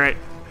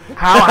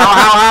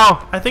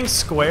 How? I think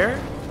square.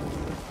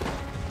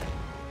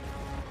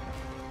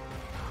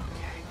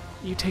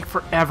 You take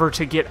forever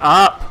to get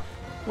up.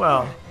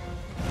 Well,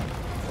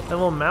 that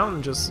little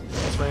mountain just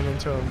ran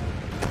into him.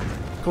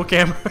 Cool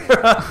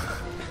camera.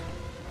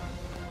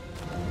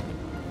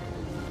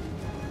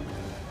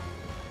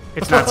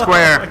 It's not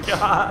square. Oh my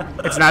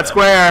god. It's not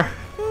square.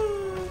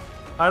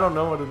 I don't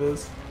know what it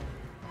is.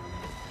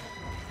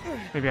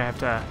 Maybe I have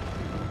to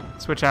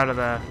switch out of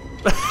the...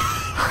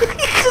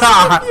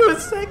 God. Give you a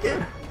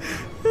second.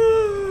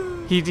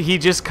 He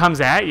just comes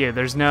at you.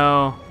 There's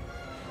no...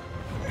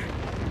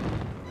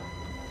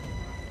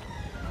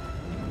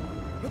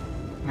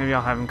 Maybe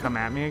I'll have him come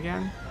at me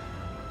again.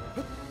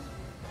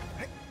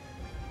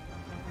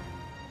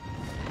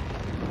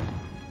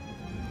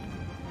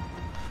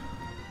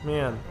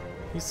 Man,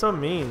 he's so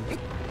mean.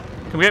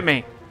 Come get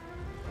me.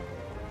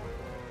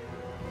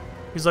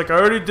 He's like, I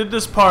already did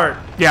this part.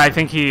 Yeah, I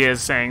think he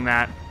is saying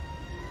that.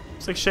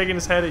 He's like shaking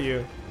his head at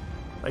you.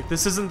 Like,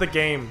 this isn't the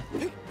game.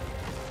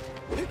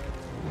 That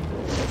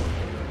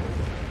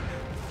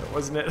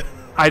wasn't it.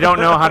 I don't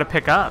know how to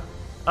pick up.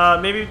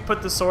 Maybe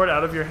put the sword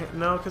out of your hand.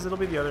 No, because it'll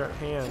be the other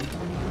hand.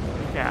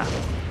 Yeah.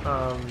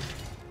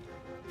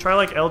 Try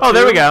like L2. Oh,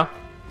 there we go.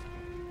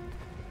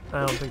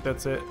 I don't think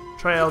that's it.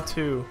 Try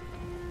L2.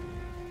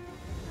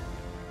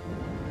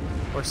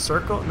 Or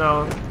circle?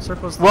 No,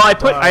 circle's the Well,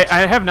 dodge.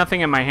 I have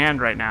nothing in my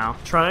hand right now.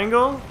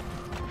 Triangle?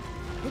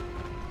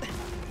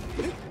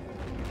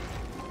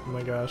 Oh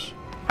my gosh.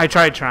 I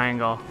tried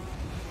triangle.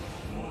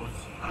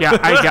 Yeah,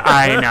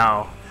 I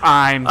know.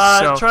 I'm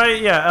so... Try,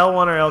 yeah,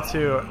 L1 or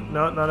L2.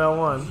 No, not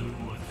L1.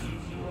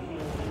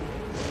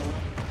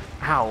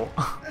 Ow.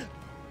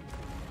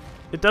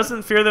 It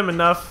doesn't fear them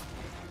enough.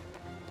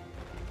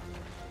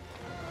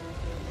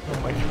 Oh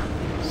my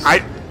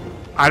gosh.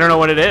 I don't know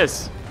what it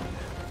is.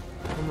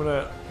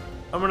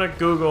 I'm gonna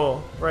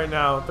Google right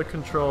now the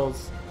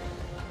controls.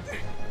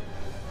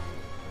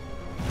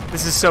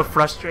 This is so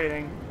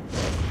frustrating.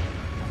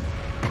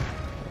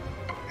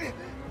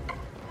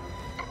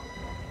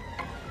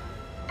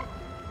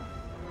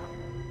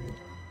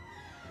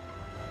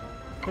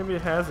 Maybe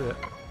it has it.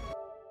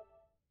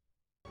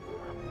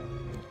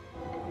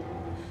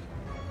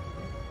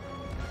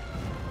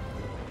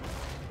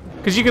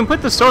 Because you can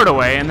put the sword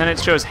away and then it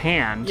shows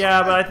hand.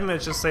 Yeah, but I think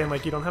that's just saying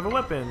like you don't have a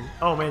weapon.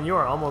 Oh man, you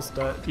are almost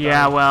dead.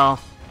 Yeah, well,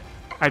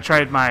 I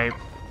tried my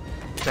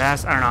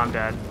best. I don't know, I'm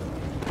dead.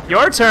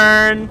 Your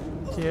turn!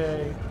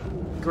 Yay.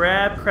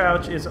 Grab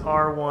crouch is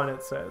R1,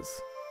 it says.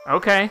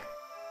 Okay.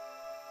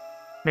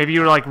 Maybe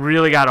you like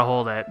really gotta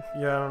hold it.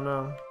 Yeah, I don't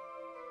know.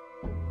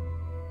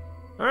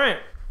 Alright,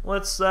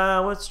 let's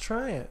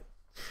try it.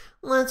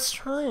 Let's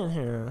try it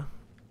here.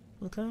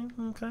 Okay.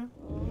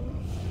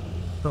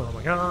 Oh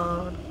my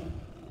god.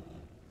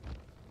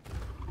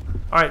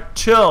 Alright,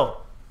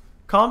 chill.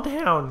 Calm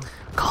down.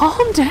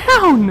 Calm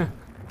down!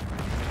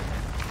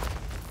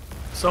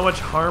 So much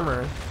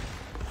harmer.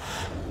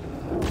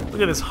 Look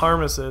at this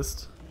harm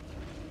assist.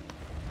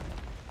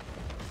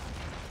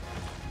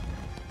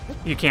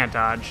 You can't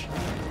dodge.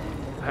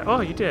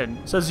 Oh, you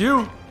did. Says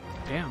you.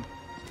 Damn.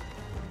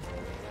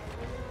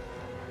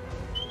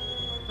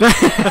 Nope,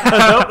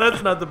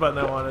 that's not the button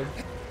I wanted.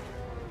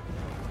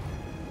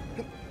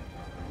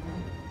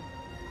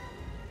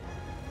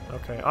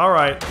 Okay,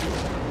 alright.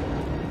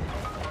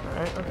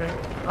 Alright, okay.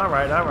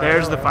 Alright.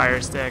 There's the fire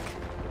stick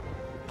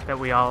that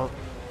we all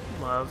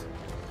love.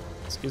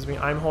 Excuse me,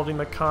 I'm holding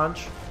the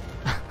conch.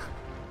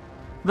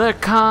 The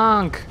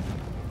conch!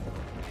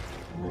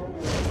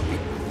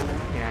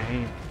 Yeah,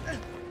 he...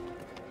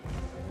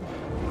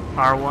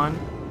 R1.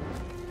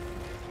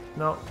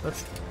 No,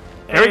 that's...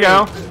 There we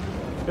go.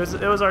 It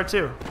was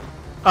R2.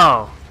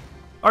 Oh.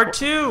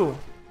 R2!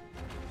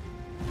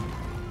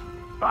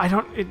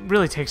 It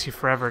really takes you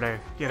forever to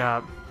get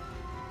up.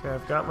 Okay,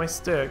 I've got my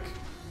stick.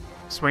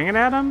 Swinging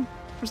at him or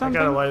I something?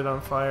 gotta light it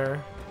on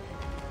fire.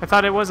 I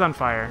thought it was on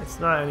fire. It's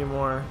not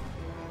anymore.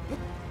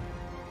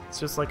 It's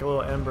just like a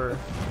little ember.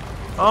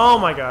 Oh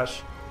my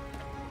gosh.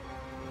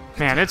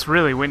 Man, it's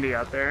really windy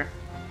out there.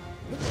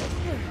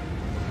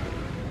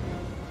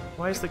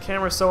 Why is the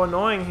camera so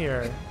annoying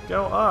here?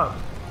 Go up.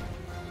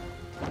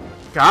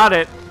 Got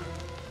it.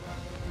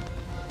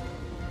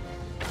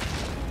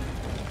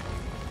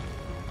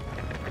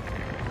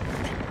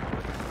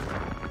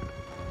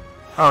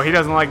 Oh, he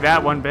doesn't like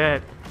that one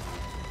bit.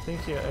 I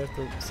think I have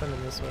to send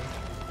him this way.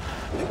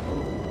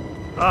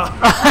 Oh.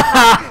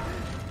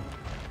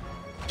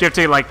 Do you have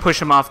to like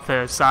push him off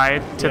the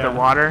side to the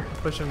water?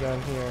 Push him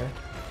down here.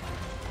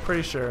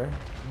 Pretty sure.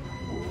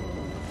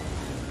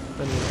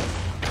 Then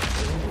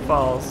he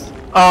falls.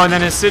 Oh, and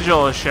then his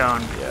sigil is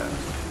shown. Yeah.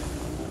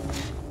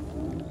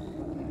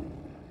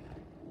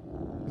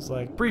 He's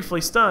like,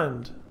 briefly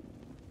stunned.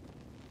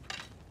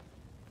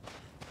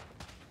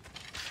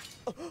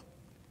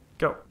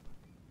 Go.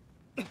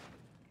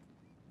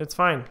 It's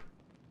fine.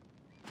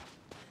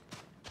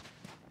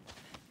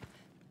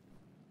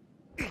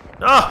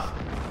 Ah!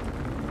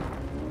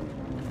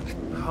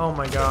 Oh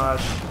my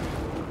gosh.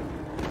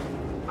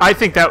 I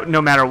think that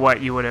no matter what,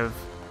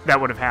 that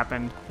would have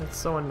happened. That's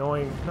so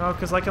annoying. No,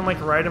 because I can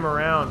like ride him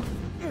around.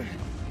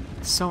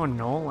 It's so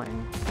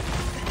annoying.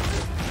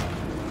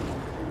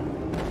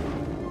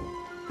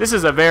 This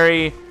is a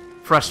very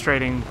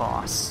frustrating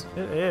boss.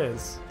 It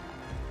is.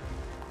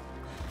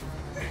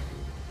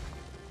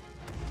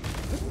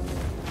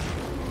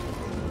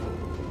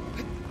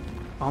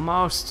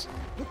 Almost.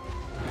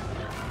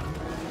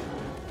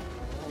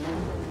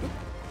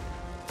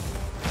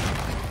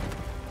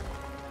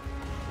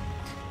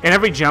 And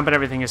every jump and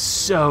everything is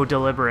so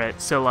deliberate,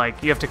 so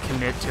like you have to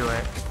commit to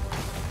it.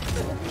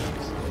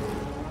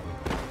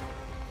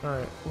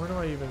 Alright, where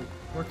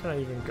can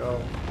I even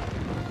go?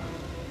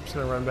 I'm just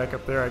gonna run back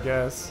up there, I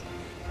guess.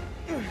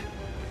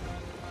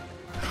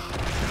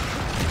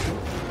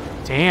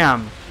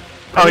 Damn.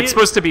 Oh, it's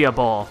supposed to be a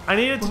ball. I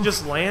needed to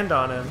just land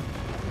on him.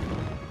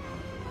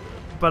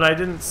 But I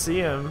didn't see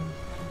him.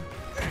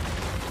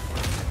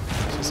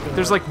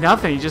 There's like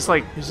nothing. You just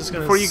like He's just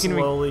gonna before you can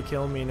slowly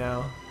kill me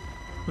now.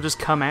 He'll just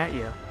come at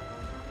you.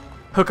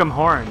 Hook 'em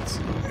horns.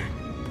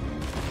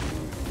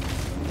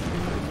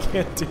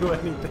 Can't do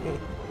anything.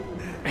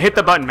 Hit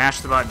the button,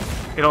 mash the button.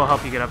 It'll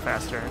help you get up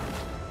faster.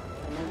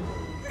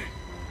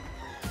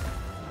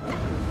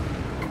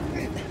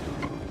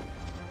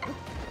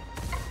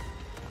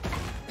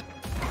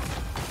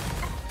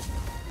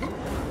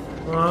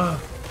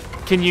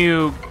 Can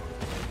you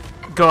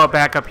go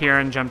back up here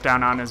and jump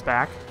down on his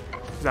back?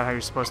 Is that how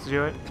you're supposed to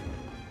do it?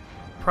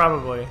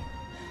 Probably.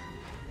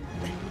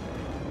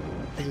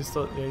 He's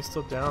still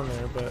down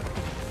there, but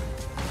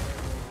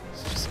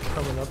he's just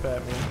coming up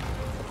at me.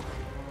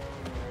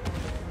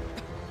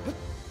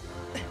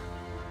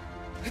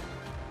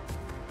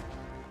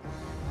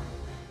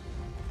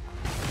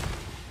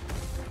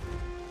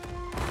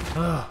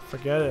 Ugh,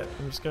 forget it.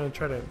 I'm just gonna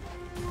try to.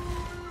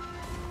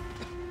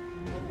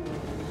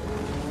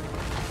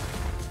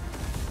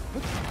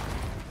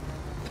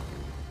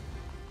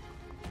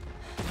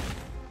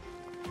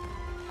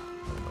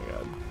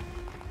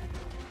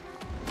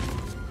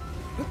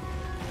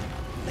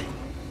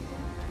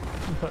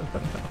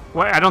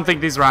 What? I don't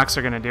think these rocks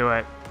are gonna do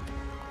it.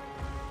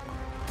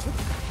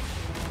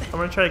 I'm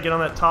gonna try to get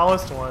on that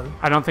tallest one.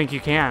 I don't think you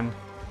can.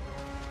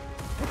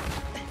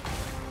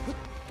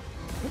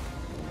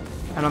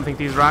 I don't think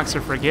these rocks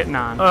are for getting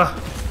on.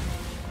 Ugh.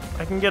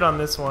 I can get on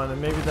this one,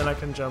 and maybe then I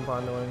can jump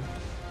onto him.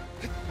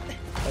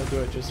 I'll do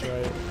it just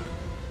right.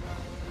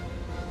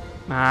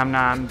 Nah,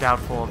 I'm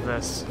doubtful of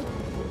this.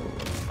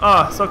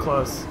 Oh, so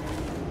close.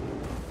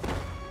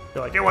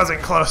 You're like, it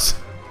wasn't close.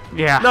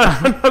 Yeah. No,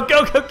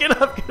 go,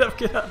 get up.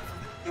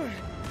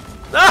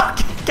 Oh,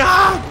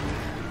 God!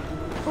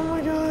 Oh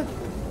my God.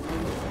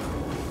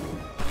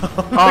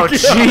 Oh,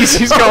 jeez,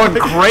 he's going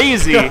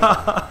crazy. You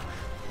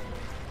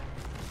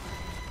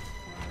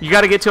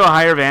got to get to a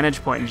higher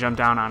vantage point and jump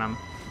down on him.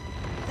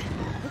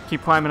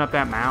 Keep climbing up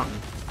that mountain.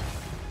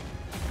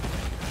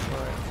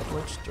 Alright,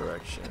 which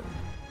direction?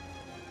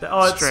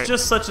 Oh, it's Straight.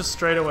 just such a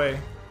straightaway.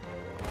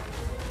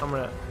 I'm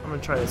gonna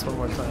try this one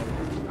more time.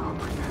 Oh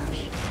my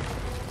gosh.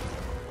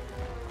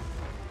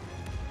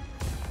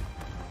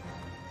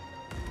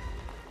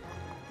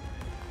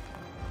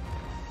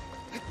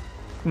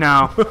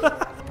 No.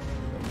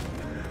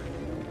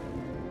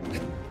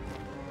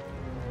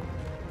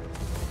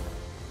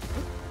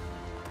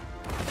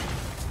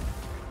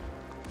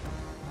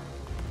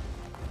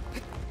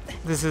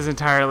 This is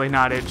entirely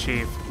not it,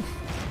 Chief.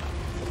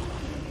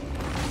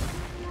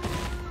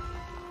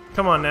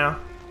 Come on now.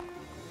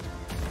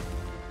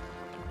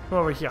 Come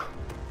over here.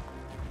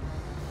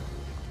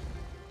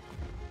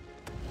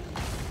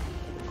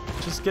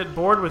 Just get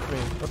bored with me.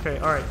 Okay,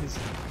 alright, he's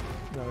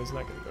not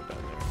gonna go down there.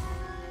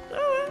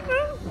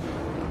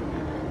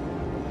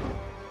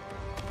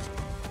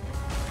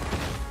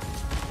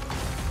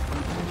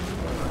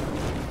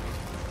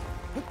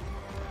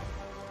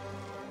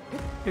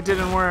 It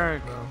didn't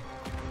work. No.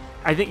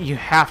 I think you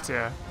have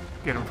to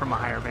get him from a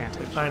higher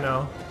vantage. I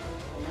know.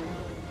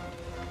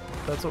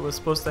 That's what was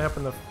supposed to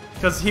happen.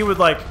 Because he would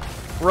like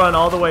run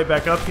all the way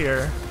back up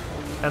here,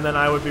 and then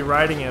I would be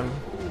riding him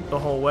the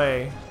whole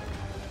way.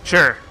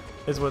 Sure.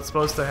 Is what's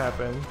supposed to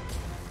happen.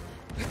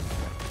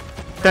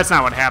 That's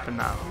not what happened,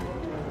 though.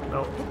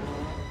 Nope.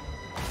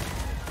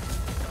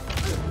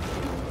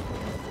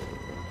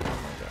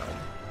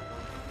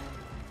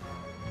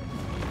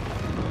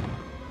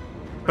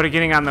 But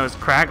getting on those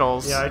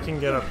craggles, Yeah, I can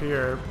get up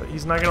here, but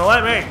he's not gonna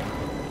let me.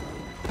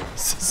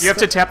 you have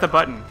to tap the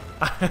button.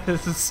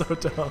 This is so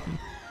dumb.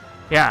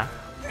 Yeah.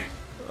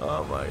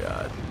 Oh my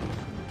God.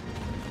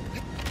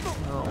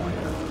 Oh my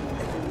God.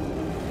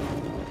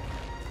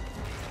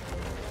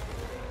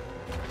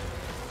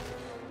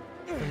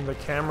 And the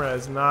camera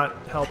is not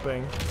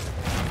helping.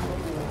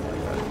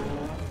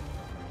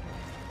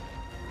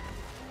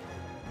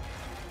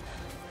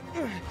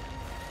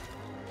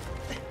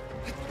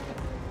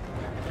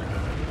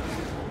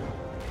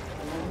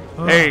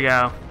 There you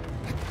go.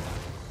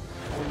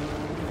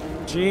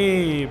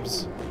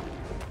 Jeebs.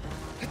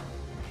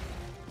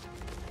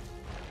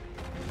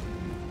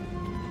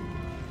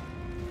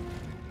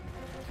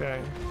 Okay.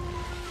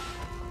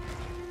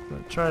 I'm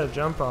gonna try to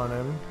jump on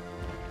him.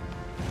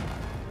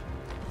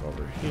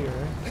 Over here.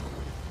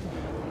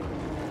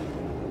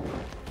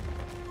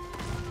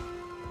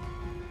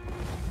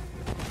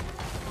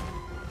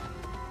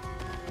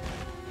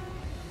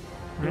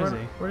 Where is he?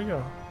 Where'd he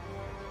go?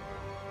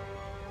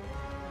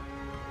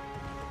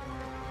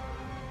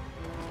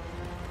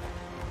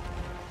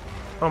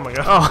 Oh my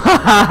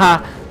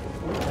god.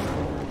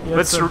 Oh,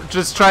 let's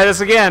just try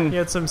this again. He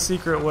had some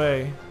secret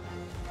way.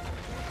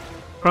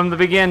 From the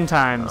begin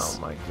times.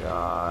 Oh my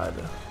god.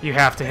 You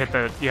have to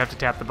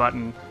tap the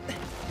button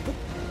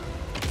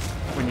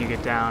when you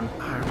get down.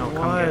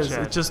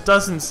 It just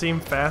doesn't seem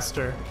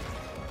faster.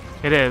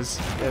 It is.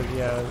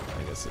 Yeah,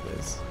 I guess it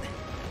is.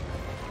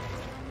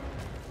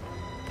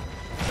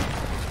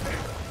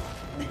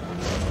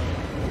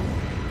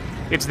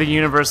 It's the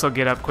universal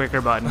get up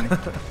quicker button.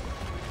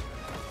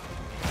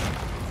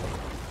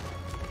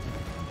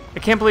 I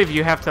can't believe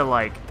you have to,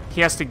 like,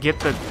 he has to get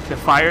the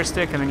fire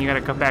stick and then you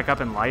gotta come back up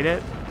and light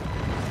it.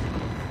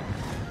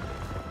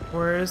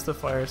 Where is the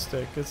fire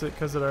stick? Is it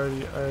because it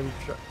already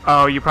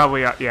Oh, you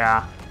probably are,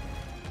 yeah.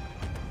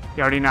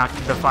 You already knocked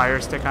the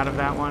fire stick out of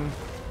that one.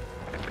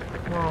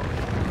 Well,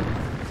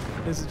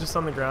 is it just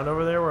on the ground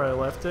over there where I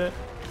left it?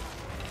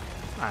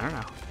 I don't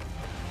know.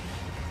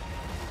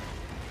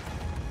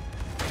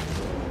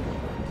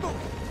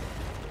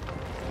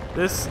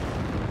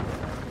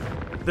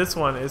 This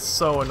one is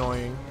so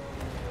annoying.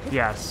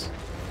 Yes.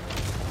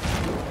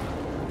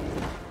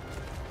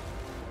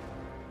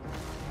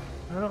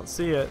 I don't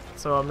see it,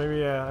 so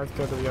maybe I have to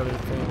go to the other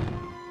thing.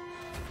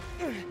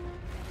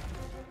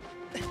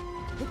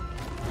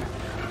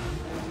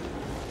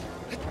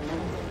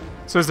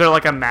 So is there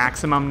like a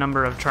maximum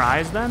number of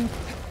tries then?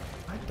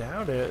 I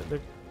doubt it.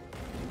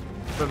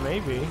 But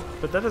maybe.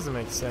 But that doesn't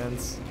make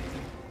sense.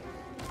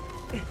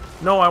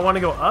 No, I want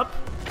to go up.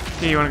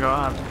 Yeah, you want to go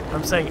up.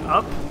 I'm saying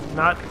up,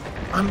 not...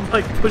 I'm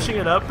like pushing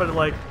it up, but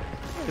like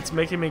it's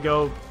making me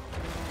go...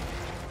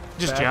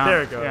 Just back. jump.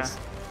 There it goes. Yeah.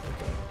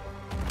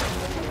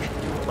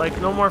 Okay. Like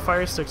no more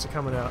fire sticks are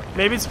coming out.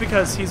 Maybe it's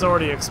because he's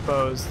already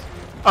exposed.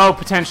 Oh,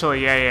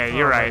 potentially. Yeah,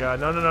 you're right. Oh my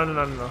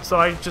god. No. So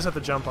I just have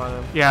to jump on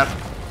him. Yep.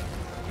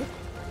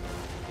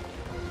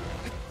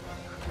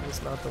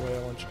 That's not the way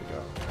I want you to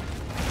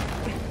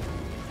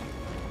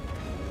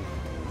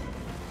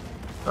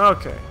go.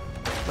 Okay.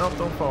 Nope,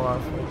 don't fall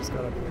off. I just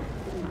got up here.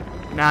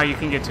 Now you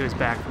can get to his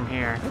back from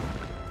here.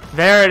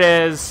 There it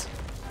is.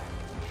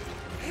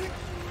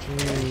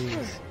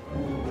 Jeez.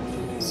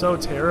 So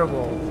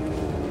terrible.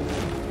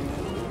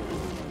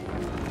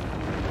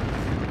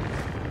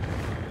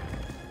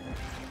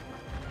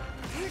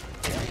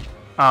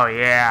 Oh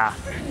yeah.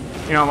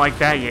 You don't like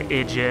that, you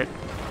idiot.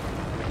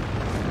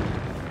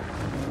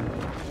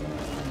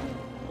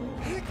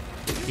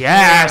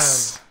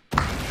 Yes!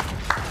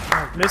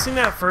 God, missing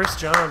that first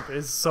jump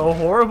is so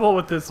horrible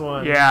with this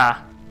one.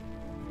 Yeah.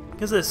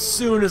 Because as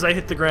soon as I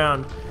hit the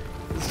ground,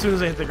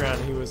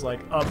 he was like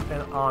up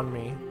and on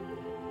me.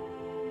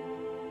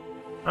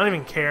 I don't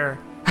even care.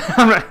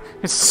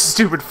 It's a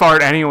stupid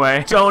fart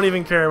anyway. Don't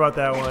even care about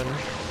that one.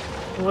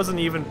 It wasn't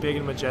even big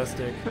and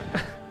majestic.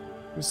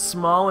 It was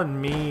small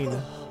and mean.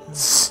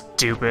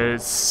 Stupid.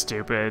 It's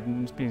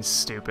being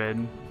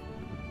stupid.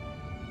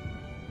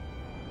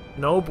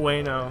 No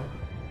bueno.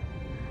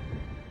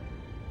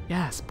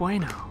 Yes,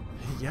 bueno.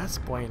 Yes,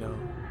 bueno.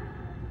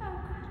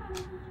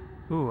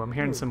 Ooh, I'm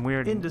hearing some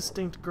weird...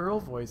 indistinct girl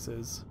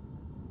voices.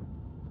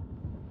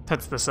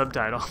 That's the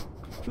subtitle.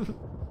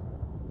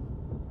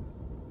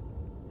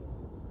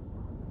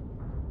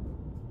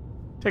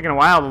 Taking a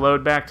while to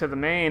load back to the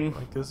main.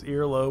 Like this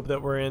earlobe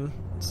that we're in.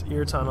 This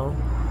ear tunnel.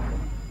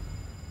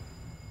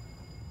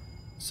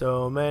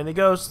 So many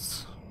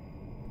ghosts.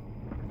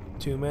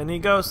 Too many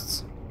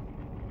ghosts.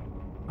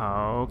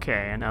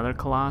 Okay, another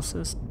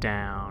Colossus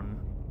down.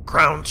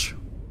 Crouch.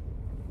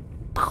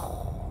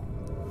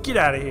 Get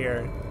out of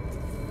here.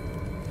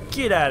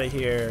 Get out of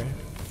here.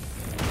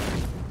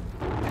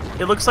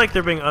 It looks like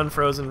they're being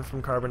unfrozen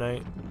from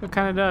carbonite. It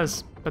kind of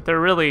does, but they're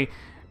really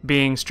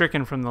being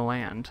stricken from the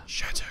land.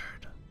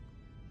 Shattered.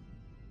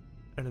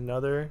 And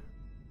another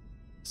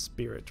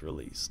spirit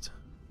released.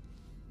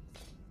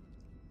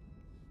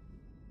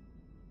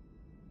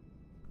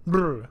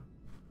 Brr.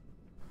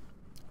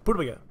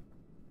 Purbiga.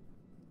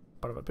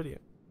 Part of a video.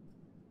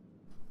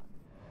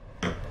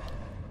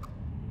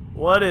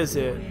 What is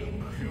it?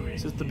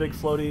 Is this the big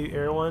floaty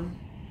air one?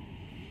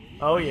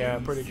 Oh yeah,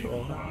 pretty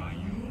cool.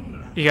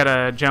 You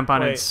gotta jump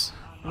on its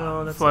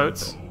no, that's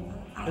floats.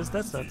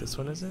 That's not this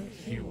one, is it?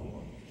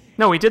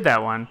 No, we did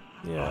that one.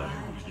 Yeah.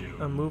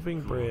 A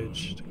moving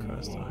bridge to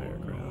cross the higher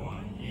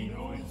ground.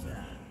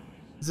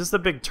 Is this the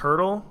big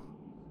turtle?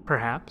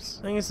 Perhaps.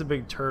 I think it's the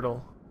big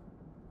turtle.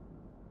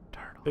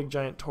 Turtle. Big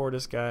giant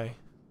tortoise guy.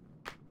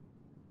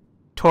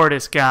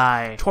 Tortoise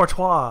guy.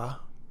 Tortoise.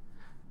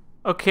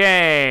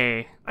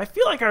 Okay. I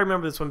feel like I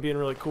remember this one being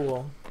really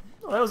cool.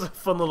 Oh, that was a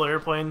fun little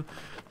airplane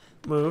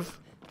move.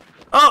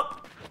 Oh!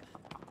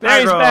 There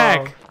he's Aggro.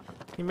 back.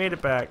 He made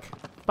it back.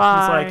 Bye.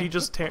 He's like, you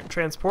just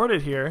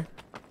transported here.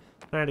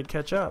 I had to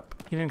catch up.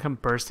 He didn't come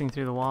bursting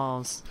through the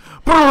walls.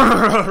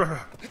 I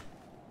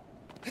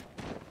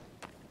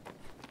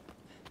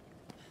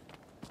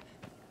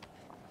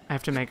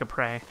have to make a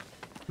prey.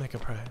 Make a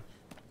pray.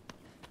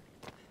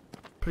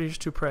 Please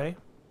to pray.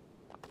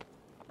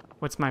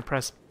 What's my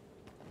press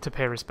to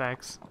pay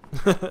respects?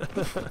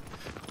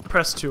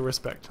 Press to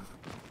respect.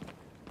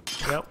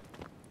 Yep.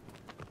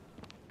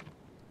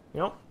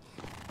 Yep.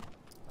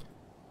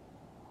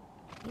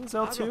 Is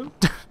L2?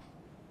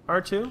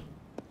 R2?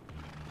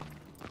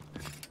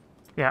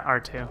 Yeah,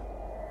 R2.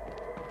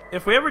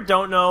 If we ever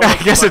don't know... I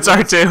guess it's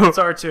R2. It's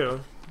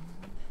R2.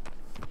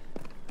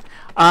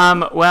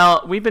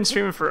 Well, we've been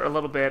streaming for a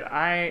little bit.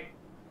 I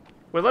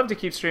would love to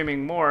keep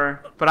streaming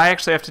more, but I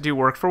actually have to do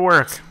work for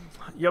work.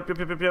 Yep.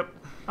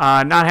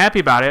 Not happy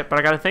about it, but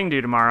I got a thing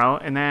due tomorrow,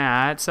 and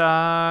that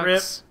sucks.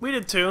 Rip. We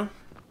did too.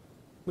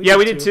 We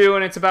did too,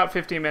 and it's about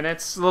 15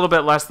 minutes. A little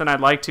bit less than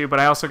I'd like to, but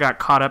I also got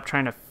caught up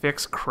trying to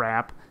fix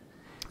crap.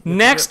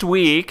 Next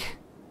week,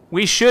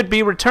 we should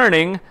be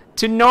returning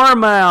to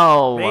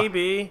normal.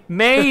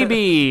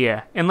 Maybe.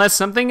 Unless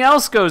something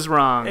else goes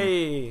wrong.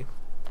 Hey.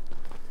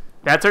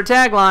 That's our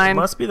tagline. It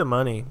must be the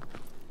money.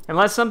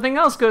 Unless something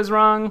else goes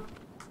wrong.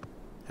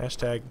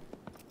 Hashtag.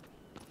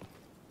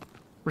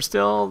 We're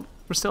still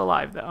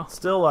alive, though.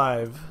 Still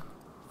alive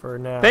for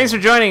now. Thanks for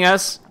joining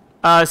us.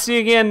 See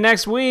you again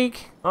next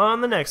week.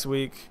 On the next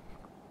week.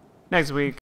 Next week.